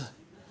deeds.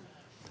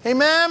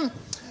 Amen?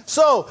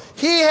 So,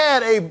 he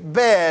had a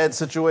bad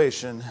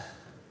situation.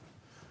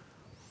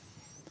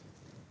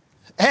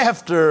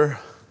 After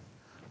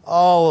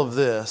all of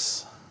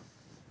this,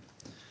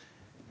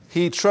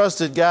 he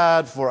trusted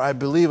God for, I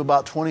believe,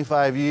 about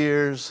 25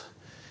 years.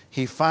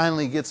 He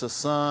finally gets a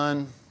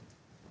son.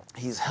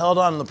 He's held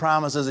on to the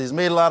promises. He's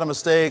made a lot of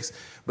mistakes,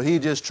 but he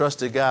just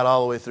trusted God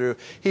all the way through.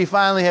 He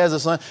finally has a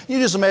son. You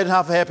just imagine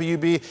how happy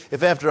you'd be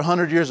if after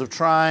 100 years of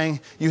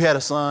trying, you had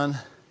a son.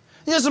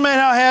 You just imagine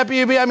how happy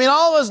you'd be. I mean,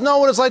 all of us know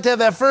what it's like to have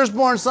that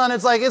firstborn son.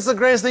 It's like, it's the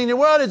greatest thing in the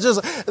world. It's just,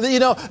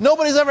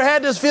 nobody's ever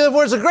had this feeling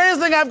before. It's the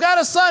greatest thing. I've got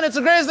a son. It's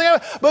the greatest thing ever.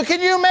 But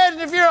can you imagine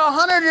if you're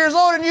 100 years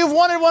old and you've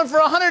wanted one for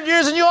 100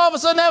 years and you all of a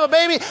sudden have a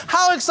baby,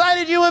 how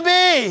excited you would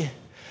be?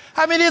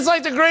 I mean, it's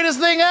like the greatest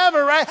thing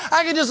ever, right?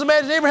 I can just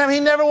imagine Abraham.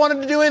 He never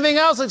wanted to do anything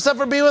else except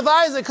for be with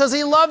Isaac because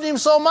he loved him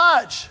so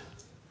much.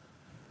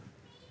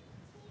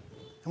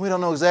 And we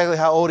don't know exactly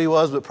how old he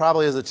was, but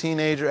probably as a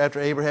teenager, after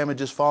Abraham had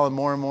just fallen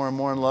more and more and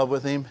more in love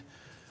with him,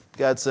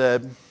 God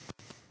said,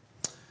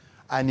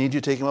 I need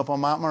you to take him up on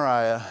Mount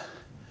Moriah,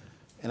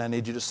 and I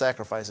need you to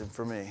sacrifice him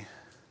for me.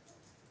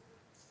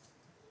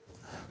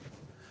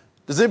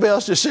 Does anybody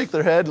else just shake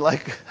their head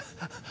like,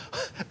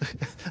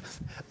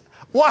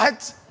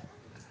 what?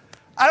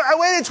 I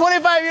waited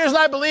 25 years and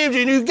I believed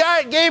you, and you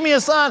gave me a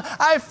son.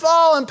 I've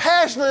fallen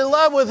passionately in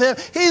love with him.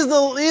 He's the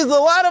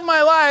light of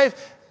my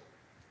life.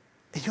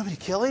 And you want me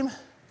to kill him? You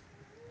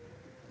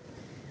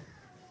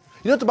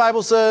know what the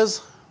Bible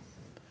says?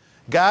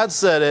 God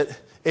said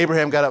it.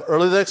 Abraham got up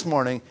early the next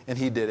morning, and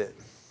he did it.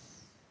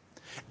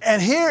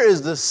 And here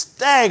is the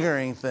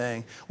staggering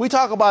thing. We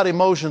talk about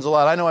emotions a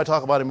lot. I know I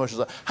talk about emotions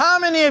a lot. How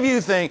many of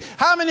you think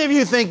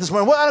this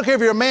morning, well, I don't care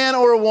if you're a man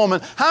or a woman,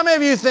 how many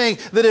of you think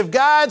that if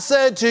God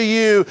said to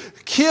you,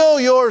 kill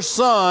your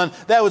son,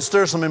 that would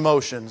stir some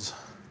emotions?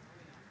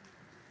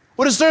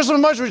 Would it stir some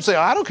emotions? Would you say,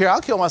 I don't care,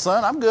 I'll kill my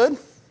son, I'm good.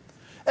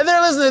 And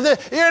they're listening to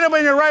this. You're not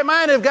in your right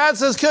mind. If God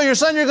says kill your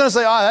son, you're going to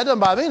say, that doesn't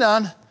bother me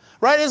none.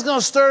 Right? It's going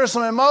to stir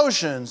some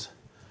emotions.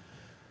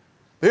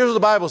 Here's what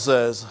the Bible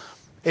says.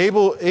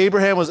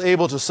 Abraham was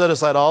able to set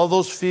aside all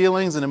those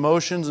feelings and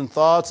emotions and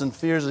thoughts and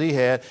fears that he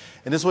had.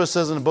 And this is what it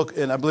says in the book,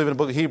 and I believe in the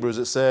book of Hebrews.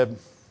 It said,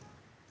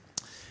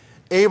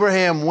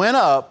 Abraham went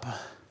up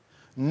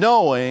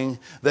knowing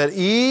that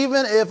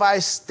even if I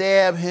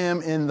stab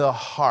him in the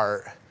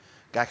heart,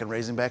 God can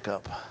raise him back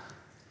up.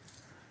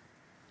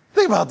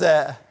 Think about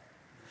that.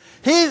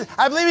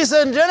 I believe he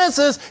said in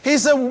Genesis, he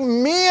said,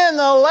 me and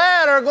the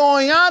lad are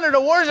going under to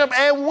worship,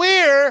 and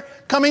we're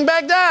coming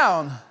back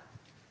down.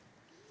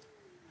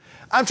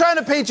 I'm trying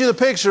to paint you the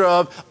picture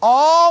of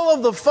all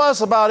of the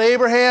fuss about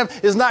Abraham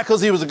is not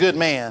because he was a good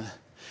man.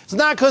 It's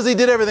not because he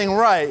did everything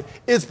right.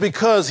 It's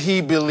because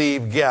he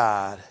believed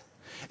God.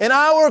 And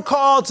our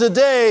call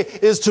today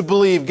is to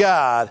believe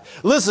God.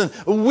 Listen,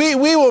 we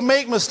will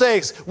make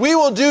mistakes. We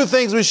will do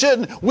things we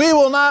shouldn't. We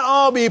will not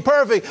all be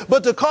perfect.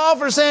 But the call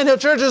for Sandhill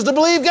Church is to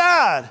believe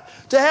God,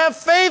 to have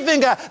faith in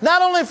God.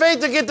 Not only faith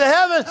to get to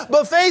heaven,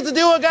 but faith to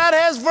do what God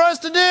has for us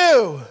to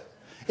do.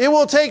 It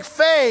will take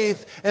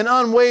faith and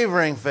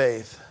unwavering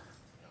faith.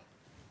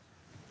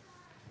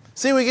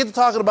 See, we get to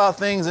talking about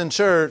things in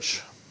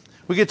church.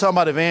 We get talking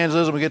about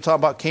evangelism, we get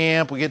talking about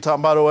camp, we get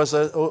talking about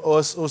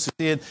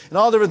OCC and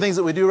all different things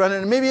that we do around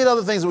here, and maybe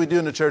other things that we do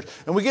in the church.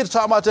 And we get to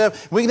talk about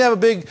that. We can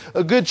have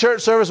a good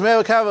church service, we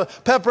have kind of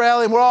a pep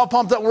rally, and we're all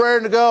pumped up, we're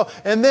ready to go.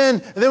 And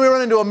then we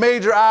run into a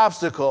major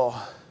obstacle.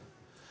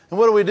 And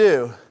what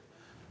do?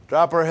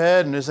 Drop our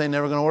head, and this ain't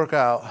never going to work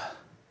out.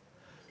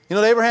 You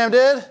know what Abraham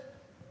did?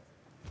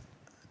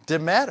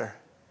 Didn't matter.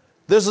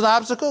 There's an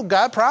obstacle.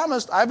 God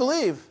promised, I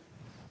believe.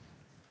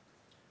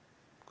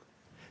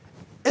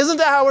 Isn't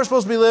that how we're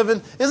supposed to be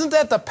living? Isn't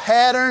that the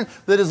pattern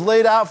that is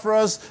laid out for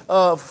us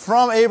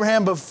from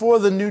Abraham before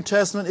the New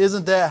Testament?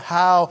 Isn't that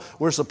how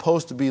we're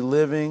supposed to be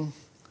living?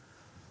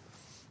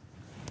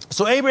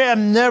 So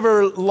Abraham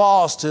never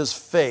lost his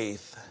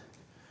faith.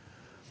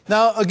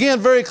 Now, again,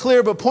 very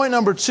clear, but point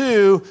number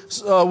two,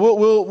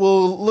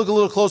 we'll look a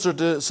little closer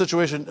to the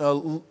situation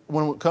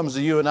when it comes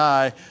to you and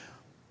I.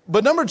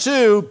 But number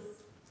two,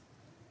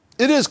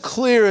 it is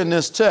clear in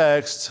this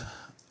text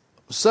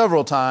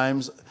several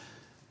times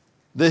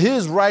that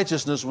his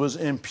righteousness was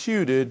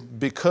imputed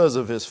because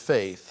of his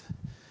faith.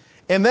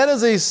 And that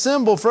is a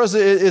symbol for us.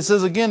 It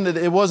says again that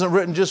it wasn't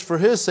written just for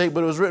his sake,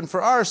 but it was written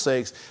for our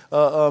sakes.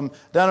 Down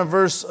in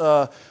verse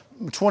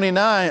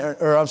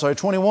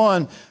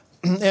 21,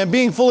 and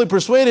being fully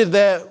persuaded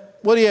that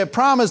what he had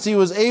promised he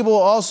was able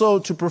also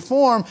to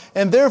perform,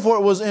 and therefore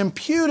it was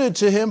imputed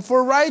to him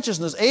for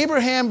righteousness.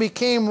 Abraham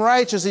became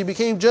righteous, he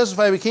became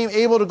justified, he became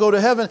able to go to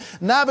heaven,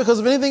 not because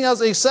of anything else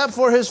except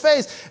for his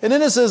faith. And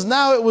then it says,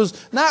 now it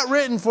was not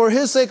written for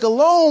his sake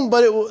alone,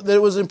 but that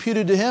it was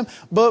imputed to him,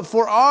 but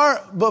for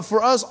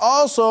us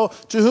also,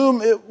 to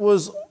whom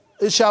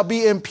it shall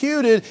be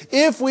imputed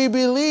if we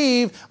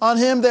believe on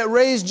him that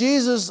raised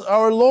Jesus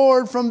our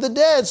Lord from the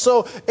dead.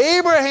 So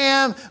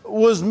Abraham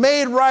was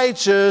made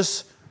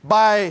righteous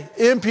by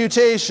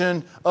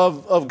imputation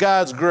of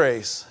God's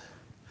grace.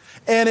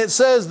 And it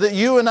says that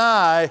you and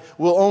I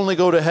will only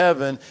go to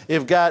heaven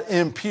if God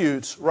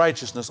imputes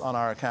righteousness on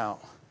our account.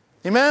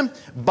 Amen?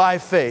 By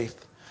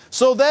faith.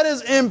 So that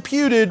is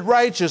imputed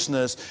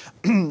righteousness.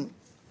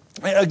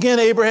 Again,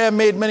 Abraham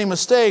made many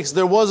mistakes.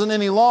 There wasn't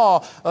any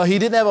law. He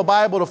didn't have a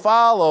Bible to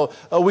follow.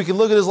 We can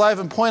look at his life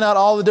and point out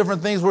all the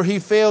different things where he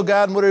failed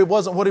God and where he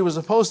wasn't what he was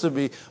supposed to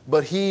be.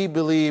 But he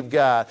believed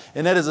God.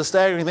 And that is a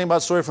staggering thing about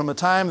the story. From the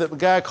time that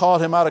God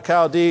called him out of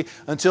Chaldee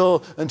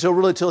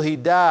until he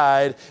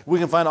died, we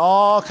can find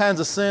all kinds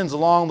of sins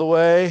along the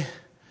way.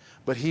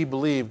 But he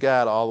believed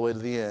God all the way to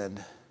the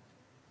end.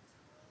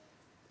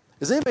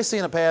 Is anybody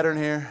seeing a pattern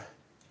here?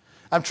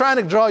 I'm trying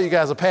to draw you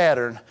guys a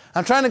pattern.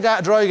 I'm trying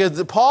to draw you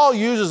guys. Paul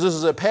uses this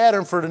as a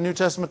pattern for the New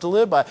Testament to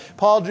live by.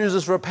 Paul uses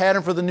this for a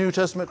pattern for the New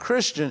Testament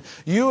Christian.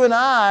 You and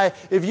I,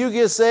 if you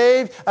get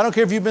saved, I don't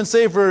care if you've been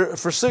saved for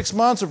 6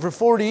 months or for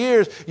 40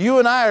 years, you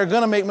and I are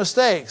going to make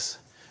mistakes.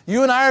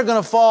 You and I are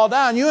going to fall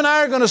down. You and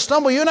I are going to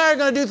stumble. You and I are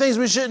going to do things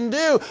we shouldn't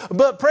do.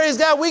 But praise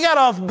God, we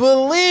got to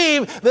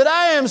believe that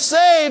I am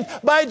saved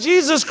by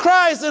Jesus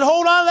Christ and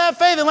hold on to that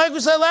faith. And like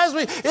we said last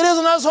week, it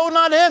isn't us holding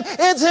on to Him.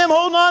 It's Him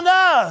holding on to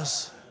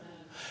us.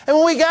 And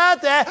when we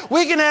got that,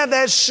 we can have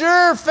that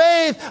sure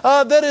faith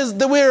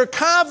that we are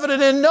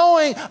confident in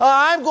knowing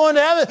I'm going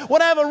to heaven.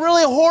 When I have a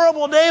really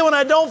horrible day, when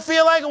I don't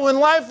feel like it, when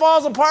life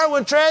falls apart,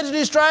 when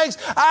tragedy strikes,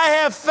 I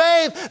have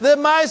faith that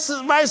my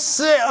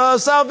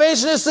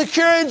salvation is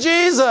secure in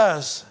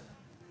Jesus.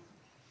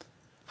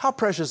 How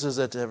precious is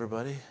that to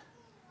everybody?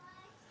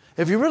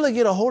 If you really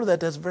get a hold of that,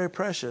 that's very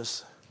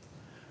precious.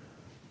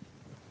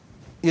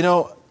 You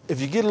know, if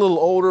you get a little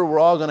older, we're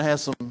all going to have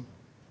some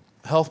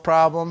health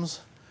problems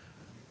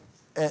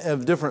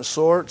of different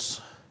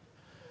sorts.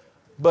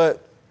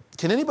 But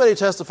can anybody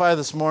testify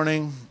this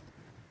morning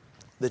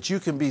that you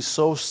can be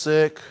so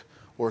sick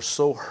or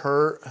so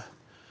hurt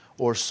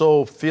or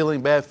so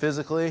feeling bad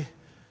physically,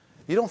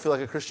 you don't feel like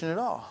a Christian at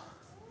all?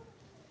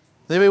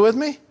 Anybody with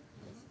me?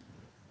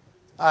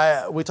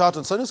 We talked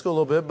in Sunday school a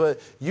little bit,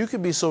 but you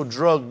can be so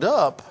drugged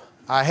up,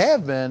 I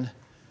have been,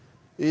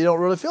 you don't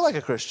really feel like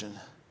a Christian,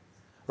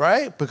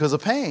 right? Because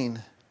of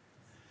pain.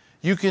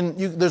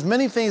 There's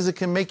many things that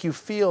can make you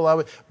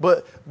feel,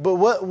 but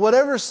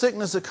whatever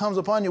sickness that comes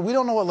upon you, we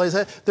don't know what lays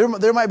ahead.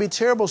 There might be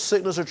terrible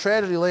sickness or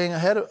tragedy laying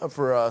ahead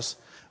for us.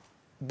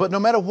 But no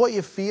matter what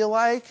you feel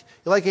like,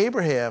 you're like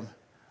Abraham,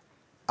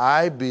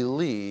 I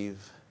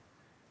believe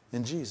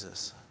in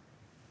Jesus.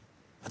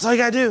 That's all you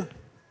got to do.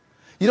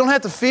 You don't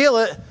have to feel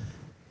it.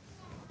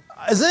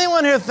 Is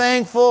anyone here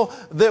thankful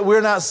that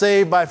we're not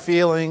saved by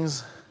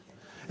feelings?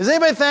 Is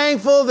anybody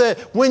thankful that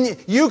when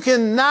you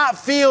cannot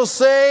feel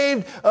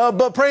saved,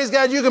 but praise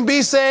God, you can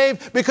be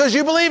saved because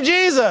you believe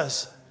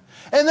Jesus?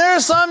 And there are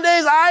some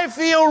days I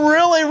feel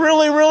really,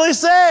 really, really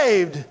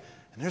saved. And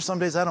there's some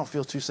days I don't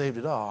feel too saved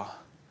at all.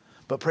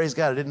 But praise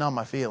God, I didn't know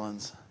my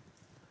feelings.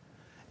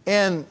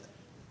 And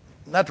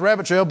not to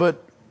rabbit trail,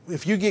 but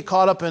if you get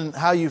caught up in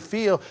how you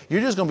feel, you're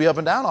just going to be up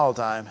and down all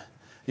the time.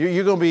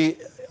 You're going to be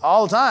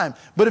all the time.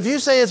 But if you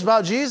say it's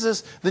about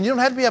Jesus, then you don't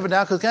have to be up and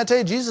down, because can I tell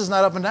you, Jesus is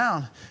not up and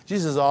down.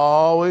 Jesus is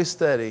always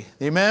steady.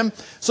 Amen?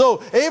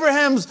 So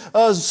Abraham's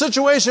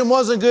situation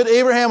wasn't good.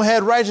 Abraham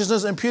had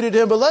righteousness imputed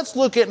to him. But let's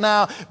look at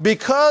now,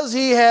 because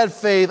he had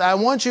faith, I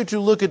want you to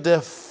look at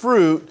the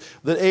fruit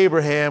that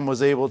Abraham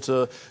was able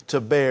to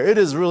bear. It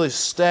is really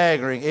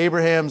staggering,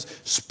 Abraham's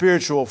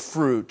spiritual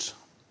fruit.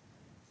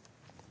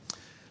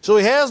 So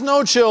he has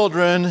no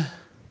children.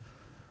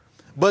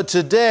 But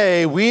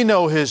today, we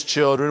know his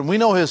children, we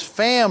know his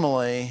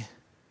family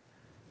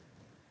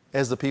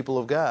as the people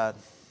of God.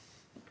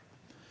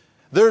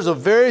 There's a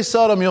very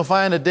seldom you'll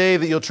find a day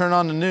that you'll turn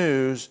on the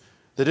news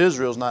that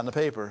Israel's not in the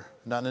paper,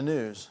 not in the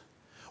news.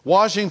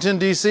 Washington,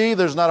 D.C.,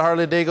 there's not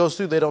hardly a day goes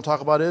through they don't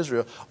talk about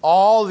Israel.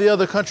 All the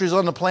other countries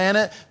on the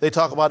planet, they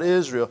talk about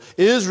Israel.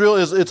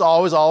 It's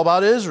always all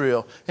about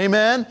Israel.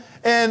 Amen?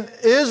 And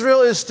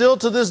Israel is still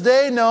to this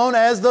day known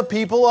as the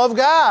people of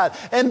God.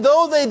 And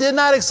though they did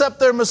not accept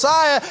their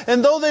Messiah,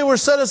 and though they were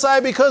set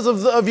aside because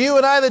of you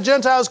and I, the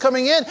Gentiles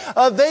coming in,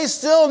 they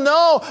still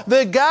know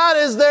that God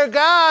is their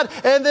God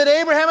and that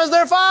Abraham is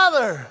their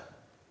father.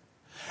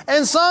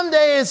 And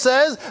someday it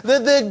says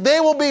that they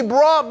will be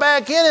brought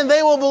back in and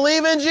they will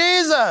believe in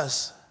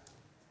Jesus.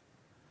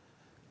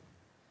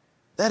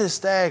 That is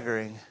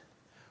staggering.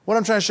 What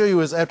I'm trying to show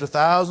you is after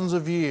thousands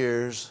of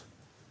years,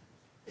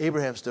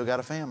 Abraham still got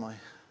a family.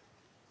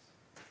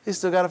 He's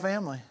still got a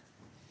family.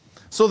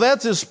 So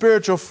that's his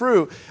spiritual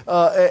fruit.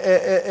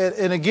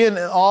 And again,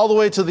 all the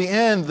way to the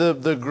end,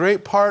 the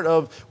great part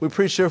of, we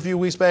preached here a few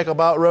weeks back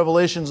about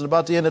Revelations and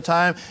about the end of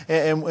time,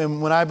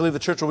 and when I believe the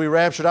church will be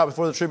raptured out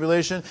before the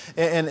tribulation.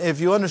 And if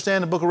you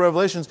understand the book of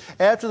Revelations,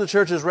 after the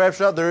church is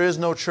raptured out, there is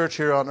no church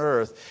here on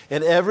earth.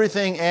 And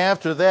everything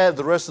after that,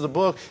 the rest of the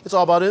book, it's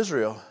all about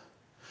Israel.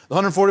 The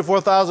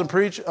 144,000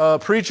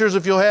 preachers,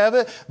 if you'll have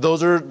it,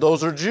 those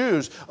are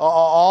Jews.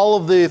 All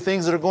of the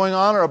things that are going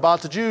on are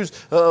about the Jews.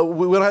 We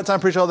don't have time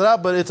to preach all that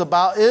out, but it's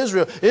about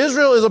Israel.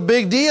 Israel is a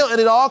big deal,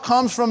 and it all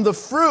comes from the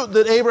fruit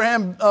that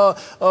Abraham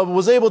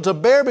was able to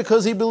bear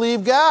because he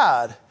believed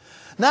God.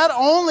 Not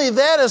only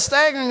that, as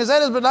staggering as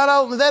that is, but not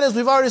only that, as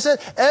we've already said,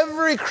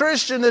 every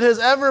Christian that has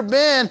ever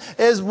been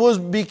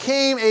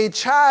became a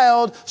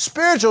child,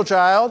 spiritual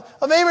child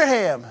of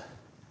Abraham.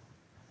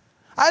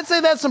 I'd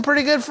say that's some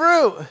pretty good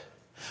fruit.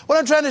 What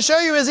I'm trying to show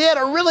you is he had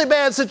a really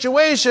bad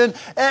situation,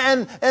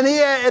 and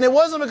it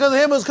wasn't because of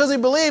him, it was because he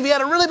believed. He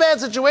had a really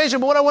bad situation,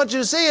 but what I want you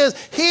to see is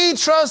he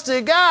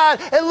trusted God,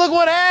 and look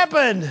what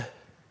happened.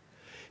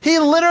 He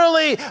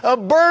literally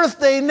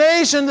birthed a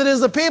nation that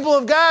is the people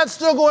of God,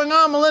 still going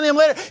on millennium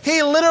later.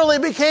 He literally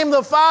became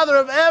the father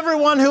of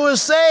everyone who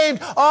is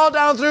saved all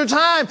down through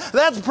time.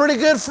 That's pretty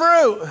good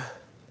fruit.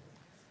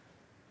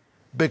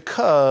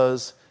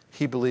 Because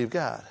he believed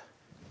God.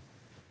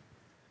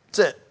 That's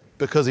it.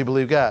 Because he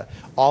believed God.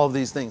 All of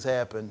these things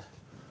happened.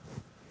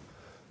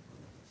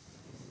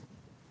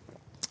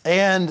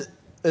 And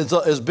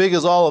as big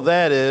as all of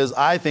that is,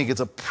 I think it's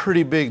a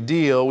pretty big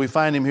deal. We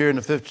find him here in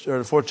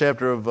the fourth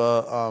chapter of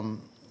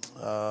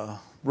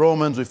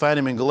Romans. We find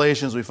him in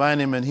Galatians. We find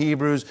him in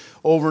Hebrews.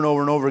 Over and over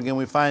and over again,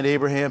 we find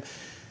Abraham.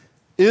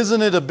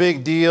 Isn't it a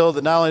big deal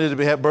that not only did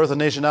he birth a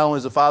nation, not only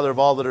is the father of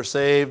all that are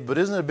saved, but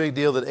isn't it a big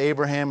deal that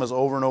Abraham is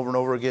over and over and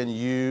over again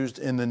used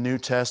in the New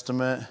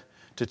Testament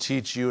to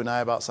teach you and I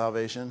about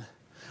salvation?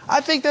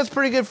 I think that's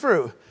pretty good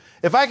fruit.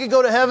 If I could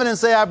go to heaven and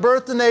say, I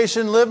birthed a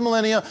nation, lived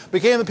millennium,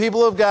 became the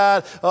people of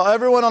God,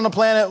 everyone on the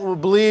planet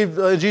believed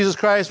Jesus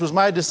Christ was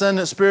my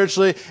descendant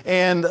spiritually,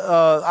 and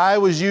I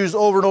was used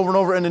over and over and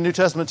over in the New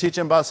Testament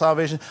teaching about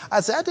salvation,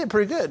 I'd say I did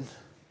pretty good.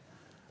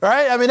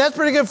 Right? I mean, that's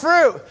pretty good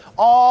fruit.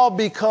 All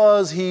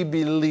because he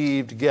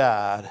believed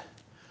God.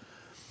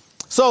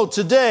 So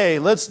today,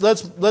 let's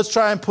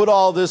try and put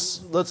all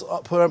this, let's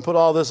put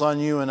all this on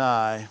you and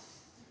I.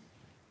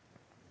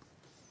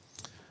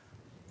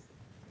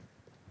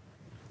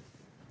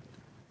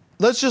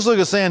 Let's just look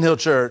at Sandhill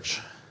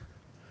Church.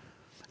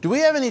 Do we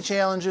have any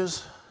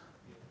challenges?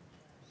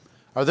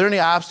 Are there any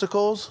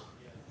obstacles?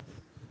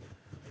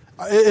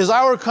 Is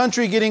our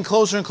country getting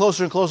closer and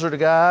closer and closer to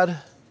God?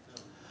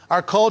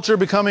 Our culture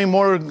becoming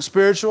more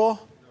spiritual?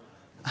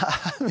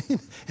 I mean,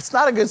 it's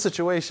not a good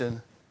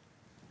situation.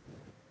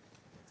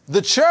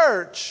 The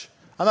church,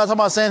 I'm not talking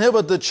about Sandhill,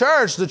 but the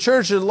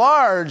church at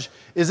large,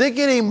 is it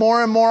getting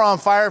more and more on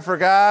fire for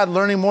God,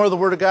 learning more of the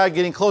Word of God,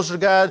 getting closer to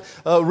God,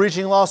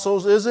 reaching lost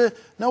souls? Is it?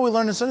 No, we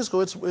learned in Sunday school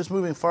it's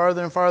moving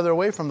farther and farther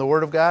away from the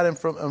Word of God and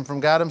from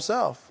God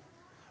Himself.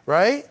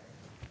 Right?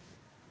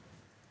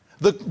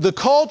 The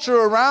culture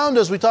around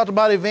us, we talked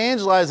about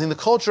evangelizing, the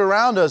culture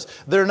around us,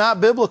 they're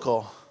not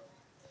biblical.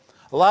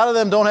 A lot of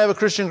them don't have a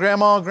Christian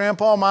grandma and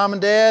grandpa, mom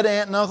and dad,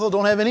 aunt and uncle,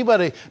 don't have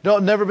anybody,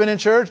 never been in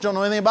church, don't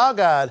know anything about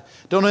God,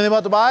 don't know anything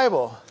about the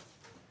Bible.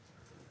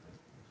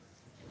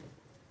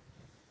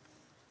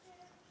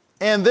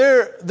 And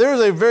there's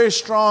a very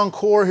strong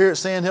core here at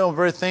Sandhill. I'm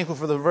very thankful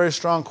for the very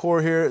strong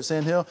core here at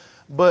Sandhill.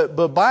 But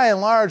by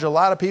and large, a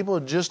lot of people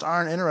just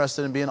aren't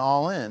interested in being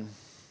all in.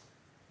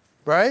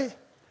 Right?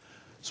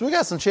 So we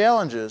got some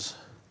challenges.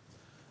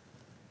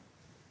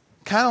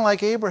 Kind of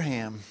like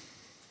Abraham.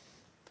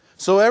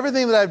 So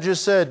everything that I've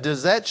just said,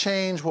 does that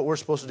change what we're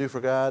supposed to do for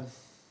God?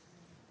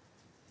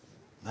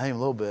 Not even a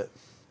little bit.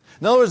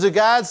 In other words, did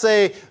God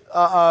say,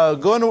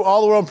 go into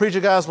all the world and preach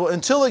the gospel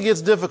until it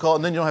gets difficult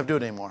and then you don't have to do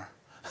it anymore?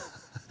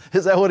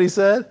 Is that what he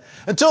said?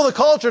 Until the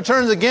culture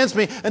turns against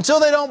me,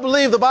 until they don't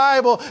believe the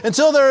Bible,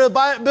 until they're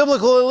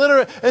biblical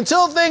illiterate,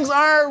 until things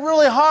aren't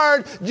really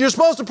hard, you're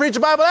supposed to preach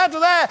the Bible. After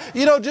that,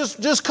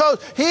 just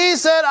coach. He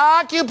said,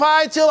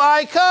 occupy till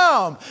I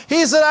come.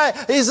 He said,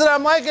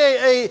 I'm like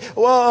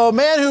a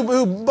man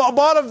who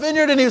bought a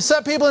vineyard and he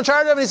set people in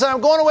charge of it. And he said,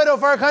 I'm going away to a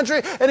far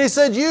country. And he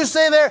said, you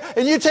stay there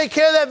and you take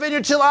care of that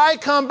vineyard till I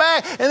come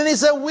back. And then he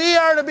said, we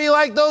are to be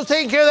like those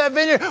taking care of that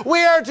vineyard.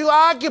 We are to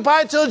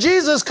occupy till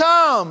Jesus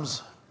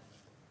comes.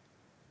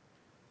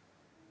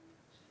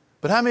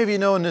 But how many of you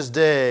know in this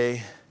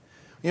day,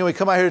 we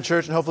come out here to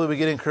church and hopefully we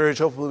get encouraged,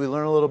 hopefully we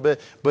learn a little bit,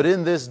 but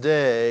in this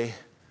day,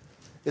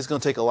 it's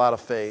going to take a lot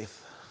of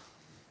faith.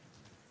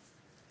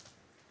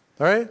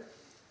 All right?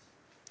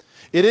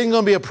 It isn't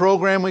going to be a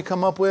program we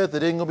come up with.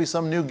 It isn't going to be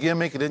some new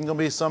gimmick. It isn't going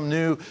to be some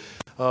new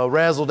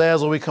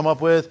razzle-dazzle we come up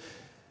with.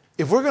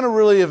 if we're going to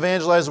really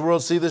evangelize the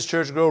world, see this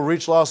church grow,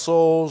 reach lost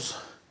souls,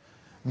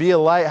 be a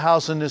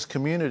lighthouse in this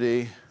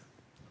community,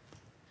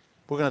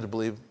 we're going to have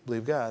to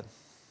believe God.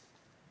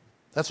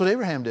 That's what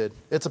Abraham did.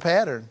 It's a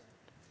pattern.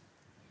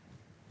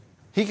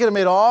 He could have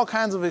made all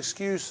kinds of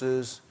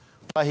excuses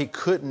why he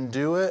couldn't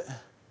do it.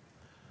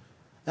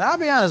 And I'll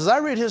be honest, as I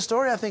read his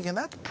story, I'm thinking,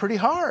 that's pretty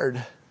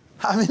hard.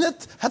 I mean,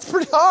 that's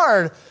pretty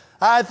hard.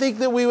 I think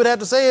that we would have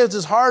to say it's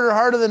just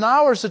harder than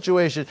our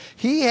situation.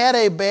 He had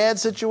a bad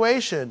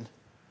situation.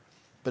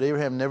 But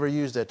Abraham never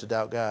used that to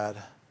doubt God.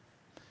 He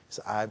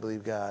said, I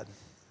believe God.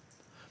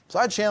 So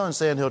I challenge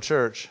Sandhill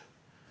Church.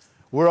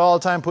 We're all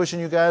the time pushing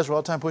you guys. We're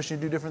all the time pushing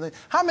you to do different things.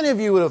 How many of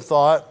you would have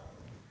thought,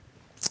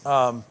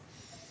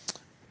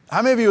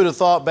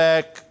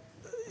 back,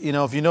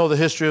 if you know the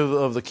history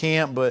of the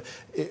camp, but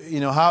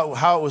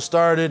how it was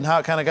started and how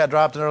it kind of got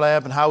dropped in our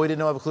lap and how we didn't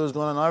know what clue was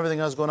going on and everything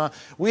else going on.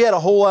 We had a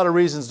whole lot of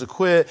reasons to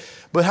quit,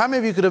 but how many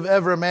of you could have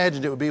ever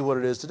imagined it would be what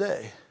it is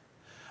today?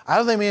 I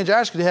don't think me and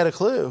Josh could have had a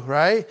clue,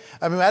 right?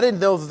 I mean, I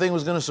didn't know if the thing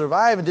was going to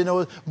survive and didn't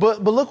know.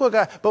 But look what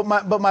God.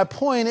 But my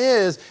point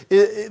is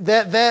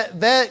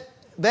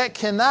that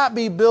cannot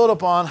be built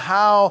upon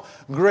how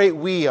great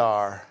we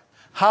are,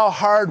 how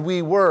hard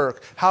we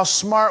work, how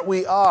smart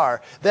we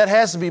are. That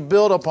has to be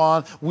built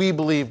upon we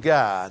believe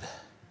God.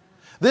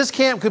 This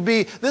camp could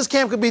be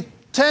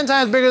 10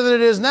 times bigger than it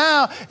is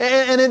now,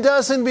 and it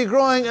does seem to be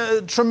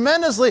growing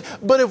tremendously.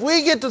 But if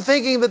we get to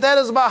thinking that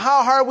is about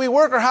how hard we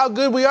work or how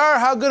good we are, or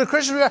how good a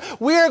Christian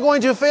we are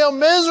going to fail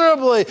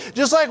miserably.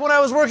 Just like when I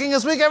was working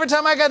this week, every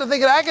time I got to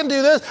thinking I can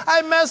do this,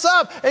 I'd mess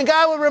up. And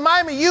God would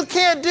remind me, you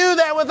can't do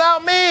that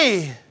without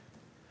me.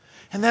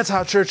 And that's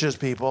how church is,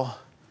 people.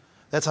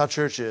 That's how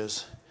church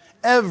is.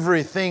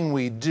 Everything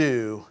we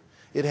do,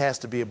 it has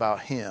to be about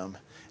Him.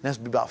 It has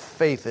to be about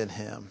faith in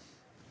Him.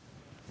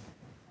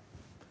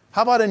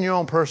 How about in your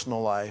own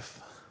personal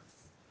life?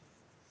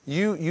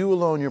 You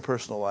alone, your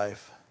personal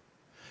life.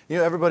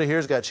 Everybody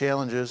here's got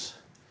challenges.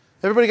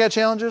 Everybody got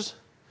challenges?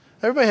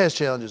 Everybody has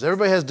challenges.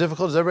 Everybody has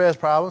difficulties. Everybody has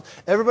problems.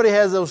 Everybody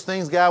has those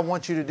things God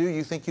wants you to do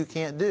you think you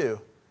can't do.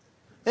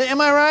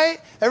 Am I right?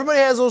 Everybody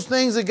has those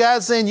things that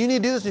God's saying you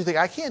need to do this and you think,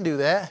 I can't do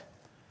that.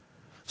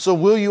 So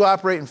will you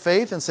operate in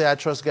faith and say, I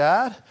trust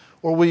God?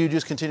 Or will you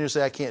just continue to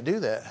say, I can't do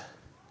that?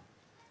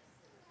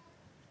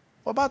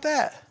 What about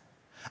that?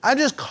 I'm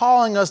just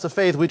calling us to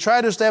faith. We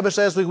tried to establish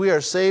last week we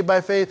are saved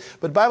by faith,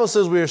 but the Bible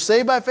says we are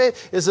saved by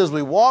faith. It says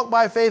we walk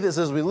by faith. It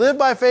says we live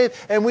by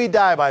faith, and we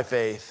die by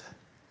faith.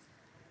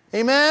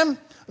 Amen?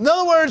 In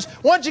other words,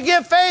 once you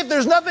get faith,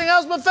 there's nothing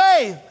else but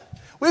faith.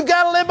 We've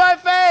got to live by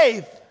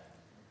faith.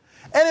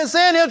 And in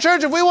Sandhill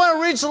Church, if we want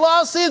to reach the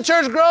lost, see the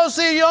church grow,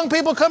 see young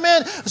people come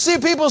in, see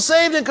people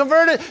saved and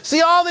converted,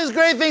 see all these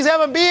great things,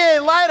 be a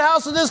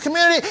lighthouse in this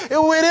community, it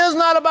is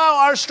not about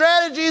our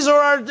strategies or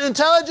our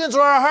intelligence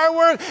or our hard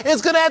work.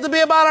 It's going to have to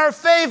be about our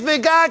faith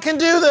that God can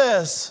do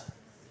this.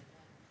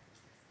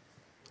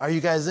 Are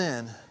you guys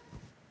in?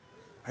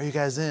 Are you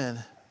guys in?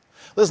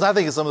 Listen, I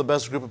think it's some of the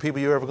best group of people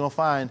you're ever going to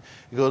find.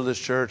 You go to this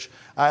church.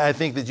 I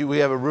think that we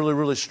have a really,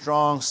 really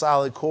strong,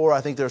 solid core.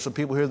 I think there are some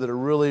people here that are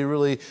really,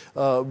 really,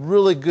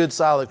 really good,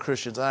 solid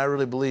Christians. And I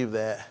really believe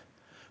that.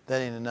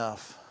 That ain't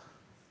enough.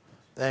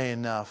 That ain't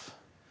enough.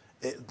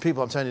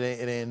 People, I'm telling you,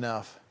 it ain't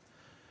enough.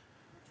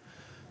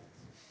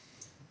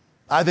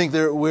 I think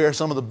we are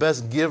some of the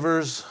best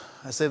givers.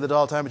 I say that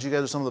all the time, but you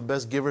guys are some of the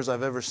best givers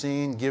I've ever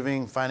seen,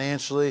 giving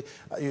financially.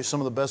 You're some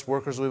of the best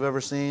workers we've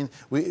ever seen.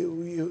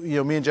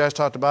 Me and Josh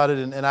talked about it,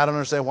 and I don't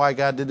understand why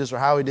God did this or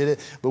how He did it,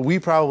 but we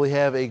probably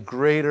have a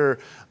greater,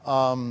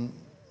 I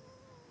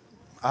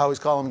always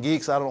call them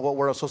geeks. I don't know what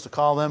word I'm supposed to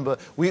call them, but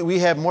we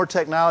have more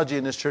technology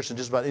in this church than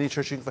just about any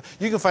church you can find.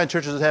 You can find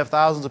churches that have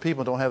thousands of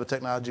people and don't have the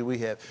technology we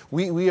have.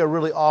 We are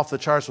really off the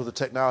charts with the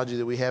technology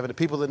that we have and the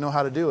people that know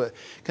how to do it.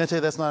 Can I tell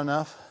you that's not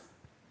enough?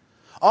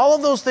 All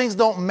of those things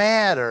don't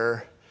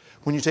matter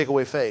when you take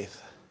away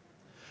faith.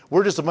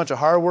 We're just a bunch of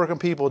hard-working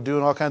people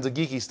doing all kinds of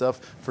geeky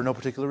stuff for no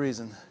particular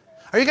reason.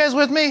 Are you guys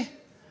with me?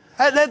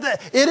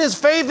 It is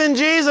faith in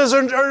Jesus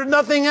or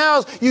nothing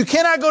else. You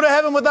cannot go to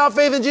heaven without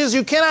faith in Jesus.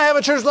 You cannot have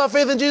a church without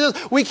faith in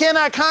Jesus. We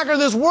cannot conquer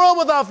this world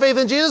without faith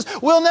in Jesus.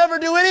 We'll never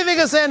do anything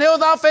at Sand Hill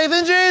without faith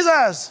in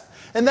Jesus.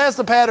 And that's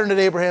the pattern that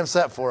Abraham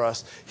set for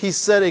us. He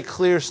set a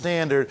clear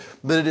standard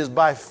that it is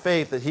by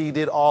faith that he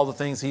did all the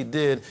things he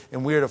did,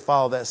 and we are to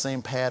follow that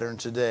same pattern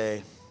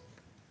today.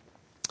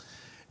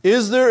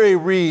 Is there a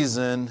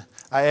reason,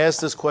 I asked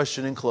this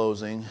question in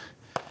closing,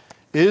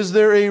 is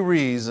there a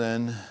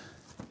reason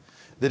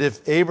that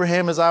if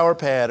Abraham is our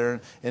pattern,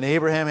 and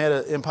Abraham had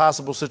an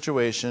impossible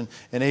situation,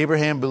 and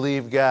Abraham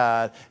believed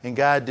God, and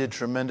God did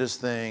tremendous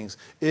things,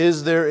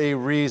 is there a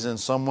reason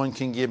someone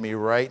can give me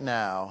right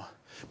now?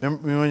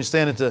 Remember when you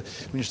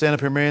stand up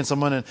here marrying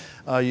someone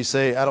and you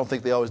say, I don't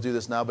think they always do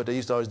this now, but they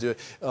used to always do it.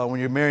 When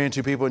you're marrying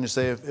two people and you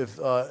say,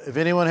 if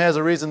anyone has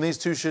a reason these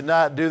two should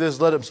not do this,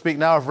 let them speak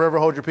now or forever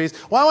hold your peace.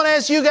 Well, I want to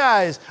ask you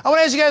guys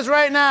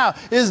right now,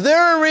 is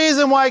there a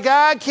reason why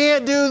God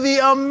can't do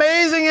the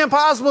amazing,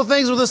 impossible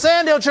things with the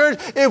Sand Hill Church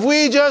if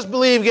we just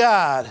believe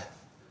God?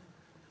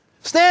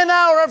 Stand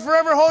now or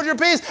forever hold your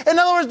peace. In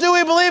other words, do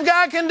we believe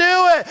God can do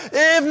it?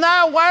 If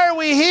not, why are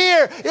we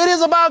here? It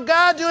is about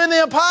God doing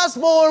the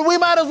impossible, or we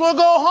might as well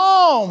go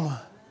home.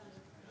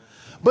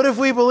 But if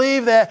we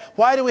believe that,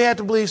 why do we have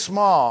to believe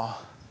small?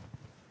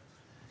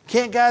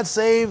 Can't God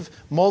save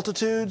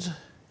multitudes?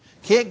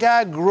 Can't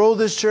God grow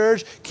this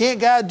church? Can't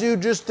God do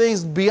just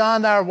things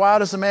beyond our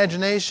wildest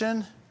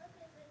imagination?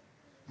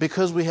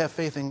 Because we have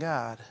faith in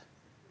God.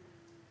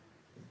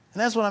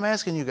 And that's what I'm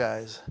asking you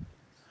guys.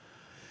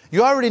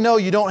 You already know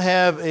you don't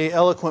have an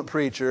eloquent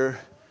preacher,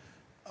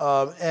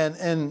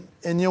 and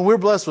you know, we're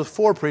blessed with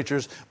 4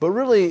 preachers, but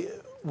really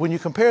when you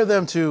compare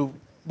them to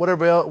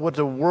whatever else, what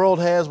the world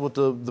has, what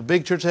the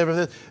big church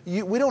has,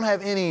 we don't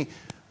have any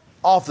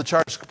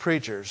off-the-charts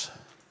preachers.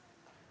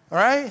 All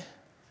right?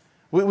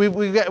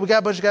 We got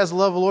a bunch of guys that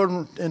love the Lord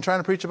and trying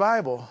to preach the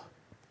Bible.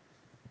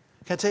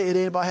 Can I tell you, it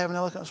ain't about having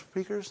eloquent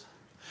speakers?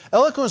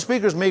 Eloquent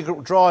speakers may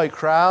draw a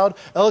crowd.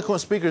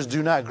 Eloquent speakers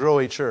do not grow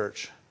a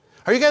church.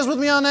 Are you guys with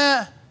me on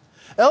that?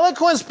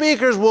 Eloquent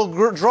speakers will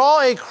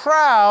draw a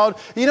crowd.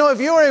 You know, if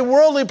you're a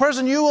worldly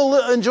person, you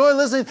will enjoy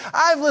listening.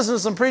 I've listened to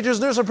some preachers.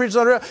 There's some preachers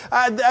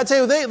I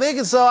tell you, they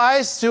can sell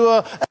ice to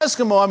an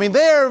Eskimo. I mean,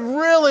 they're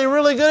really,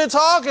 really good at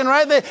talking,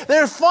 right?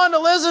 They're fun to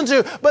listen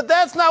to. But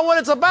that's not what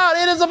it's about.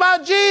 It is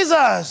about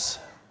Jesus.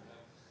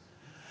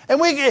 And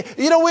we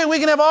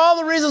can have all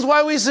the reasons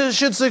why we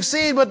should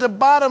succeed, but the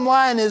bottom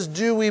line is,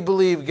 do we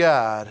believe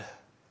God?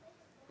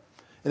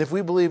 And if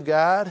we believe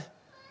God,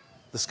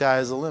 the sky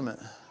is the limit.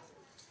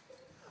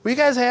 Will you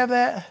guys have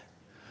that?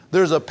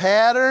 There's a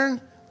pattern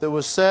that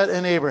was set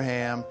in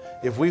Abraham.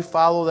 If we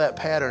follow that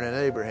pattern in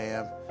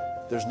Abraham,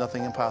 there's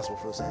nothing impossible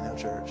for the Sand Hill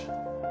Church.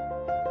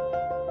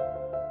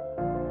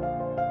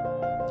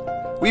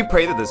 We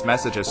pray that this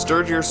message has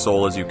stirred your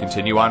soul as you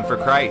continue on for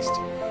Christ.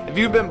 If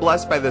you've been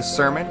blessed by this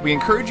sermon, we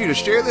encourage you to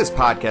share this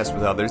podcast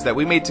with others that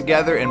we may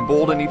together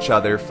embolden each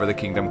other for the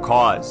kingdom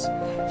cause.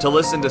 To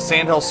listen to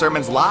Sandhill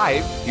Sermons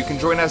live, you can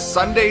join us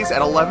Sundays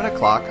at 11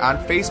 o'clock on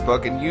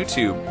Facebook and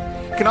YouTube.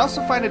 You can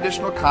also find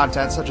additional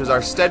content such as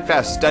our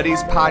Steadfast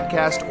Studies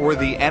podcast or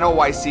the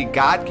NOYC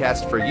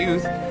Godcast for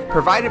Youth,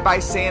 provided by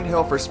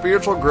Sandhill for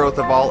spiritual growth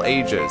of all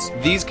ages.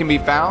 These can be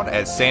found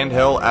at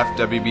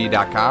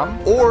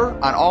sandhillfwb.com or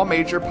on all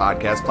major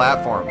podcast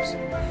platforms.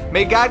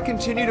 May God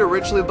continue to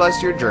richly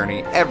bless your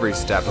journey every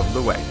step of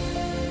the way.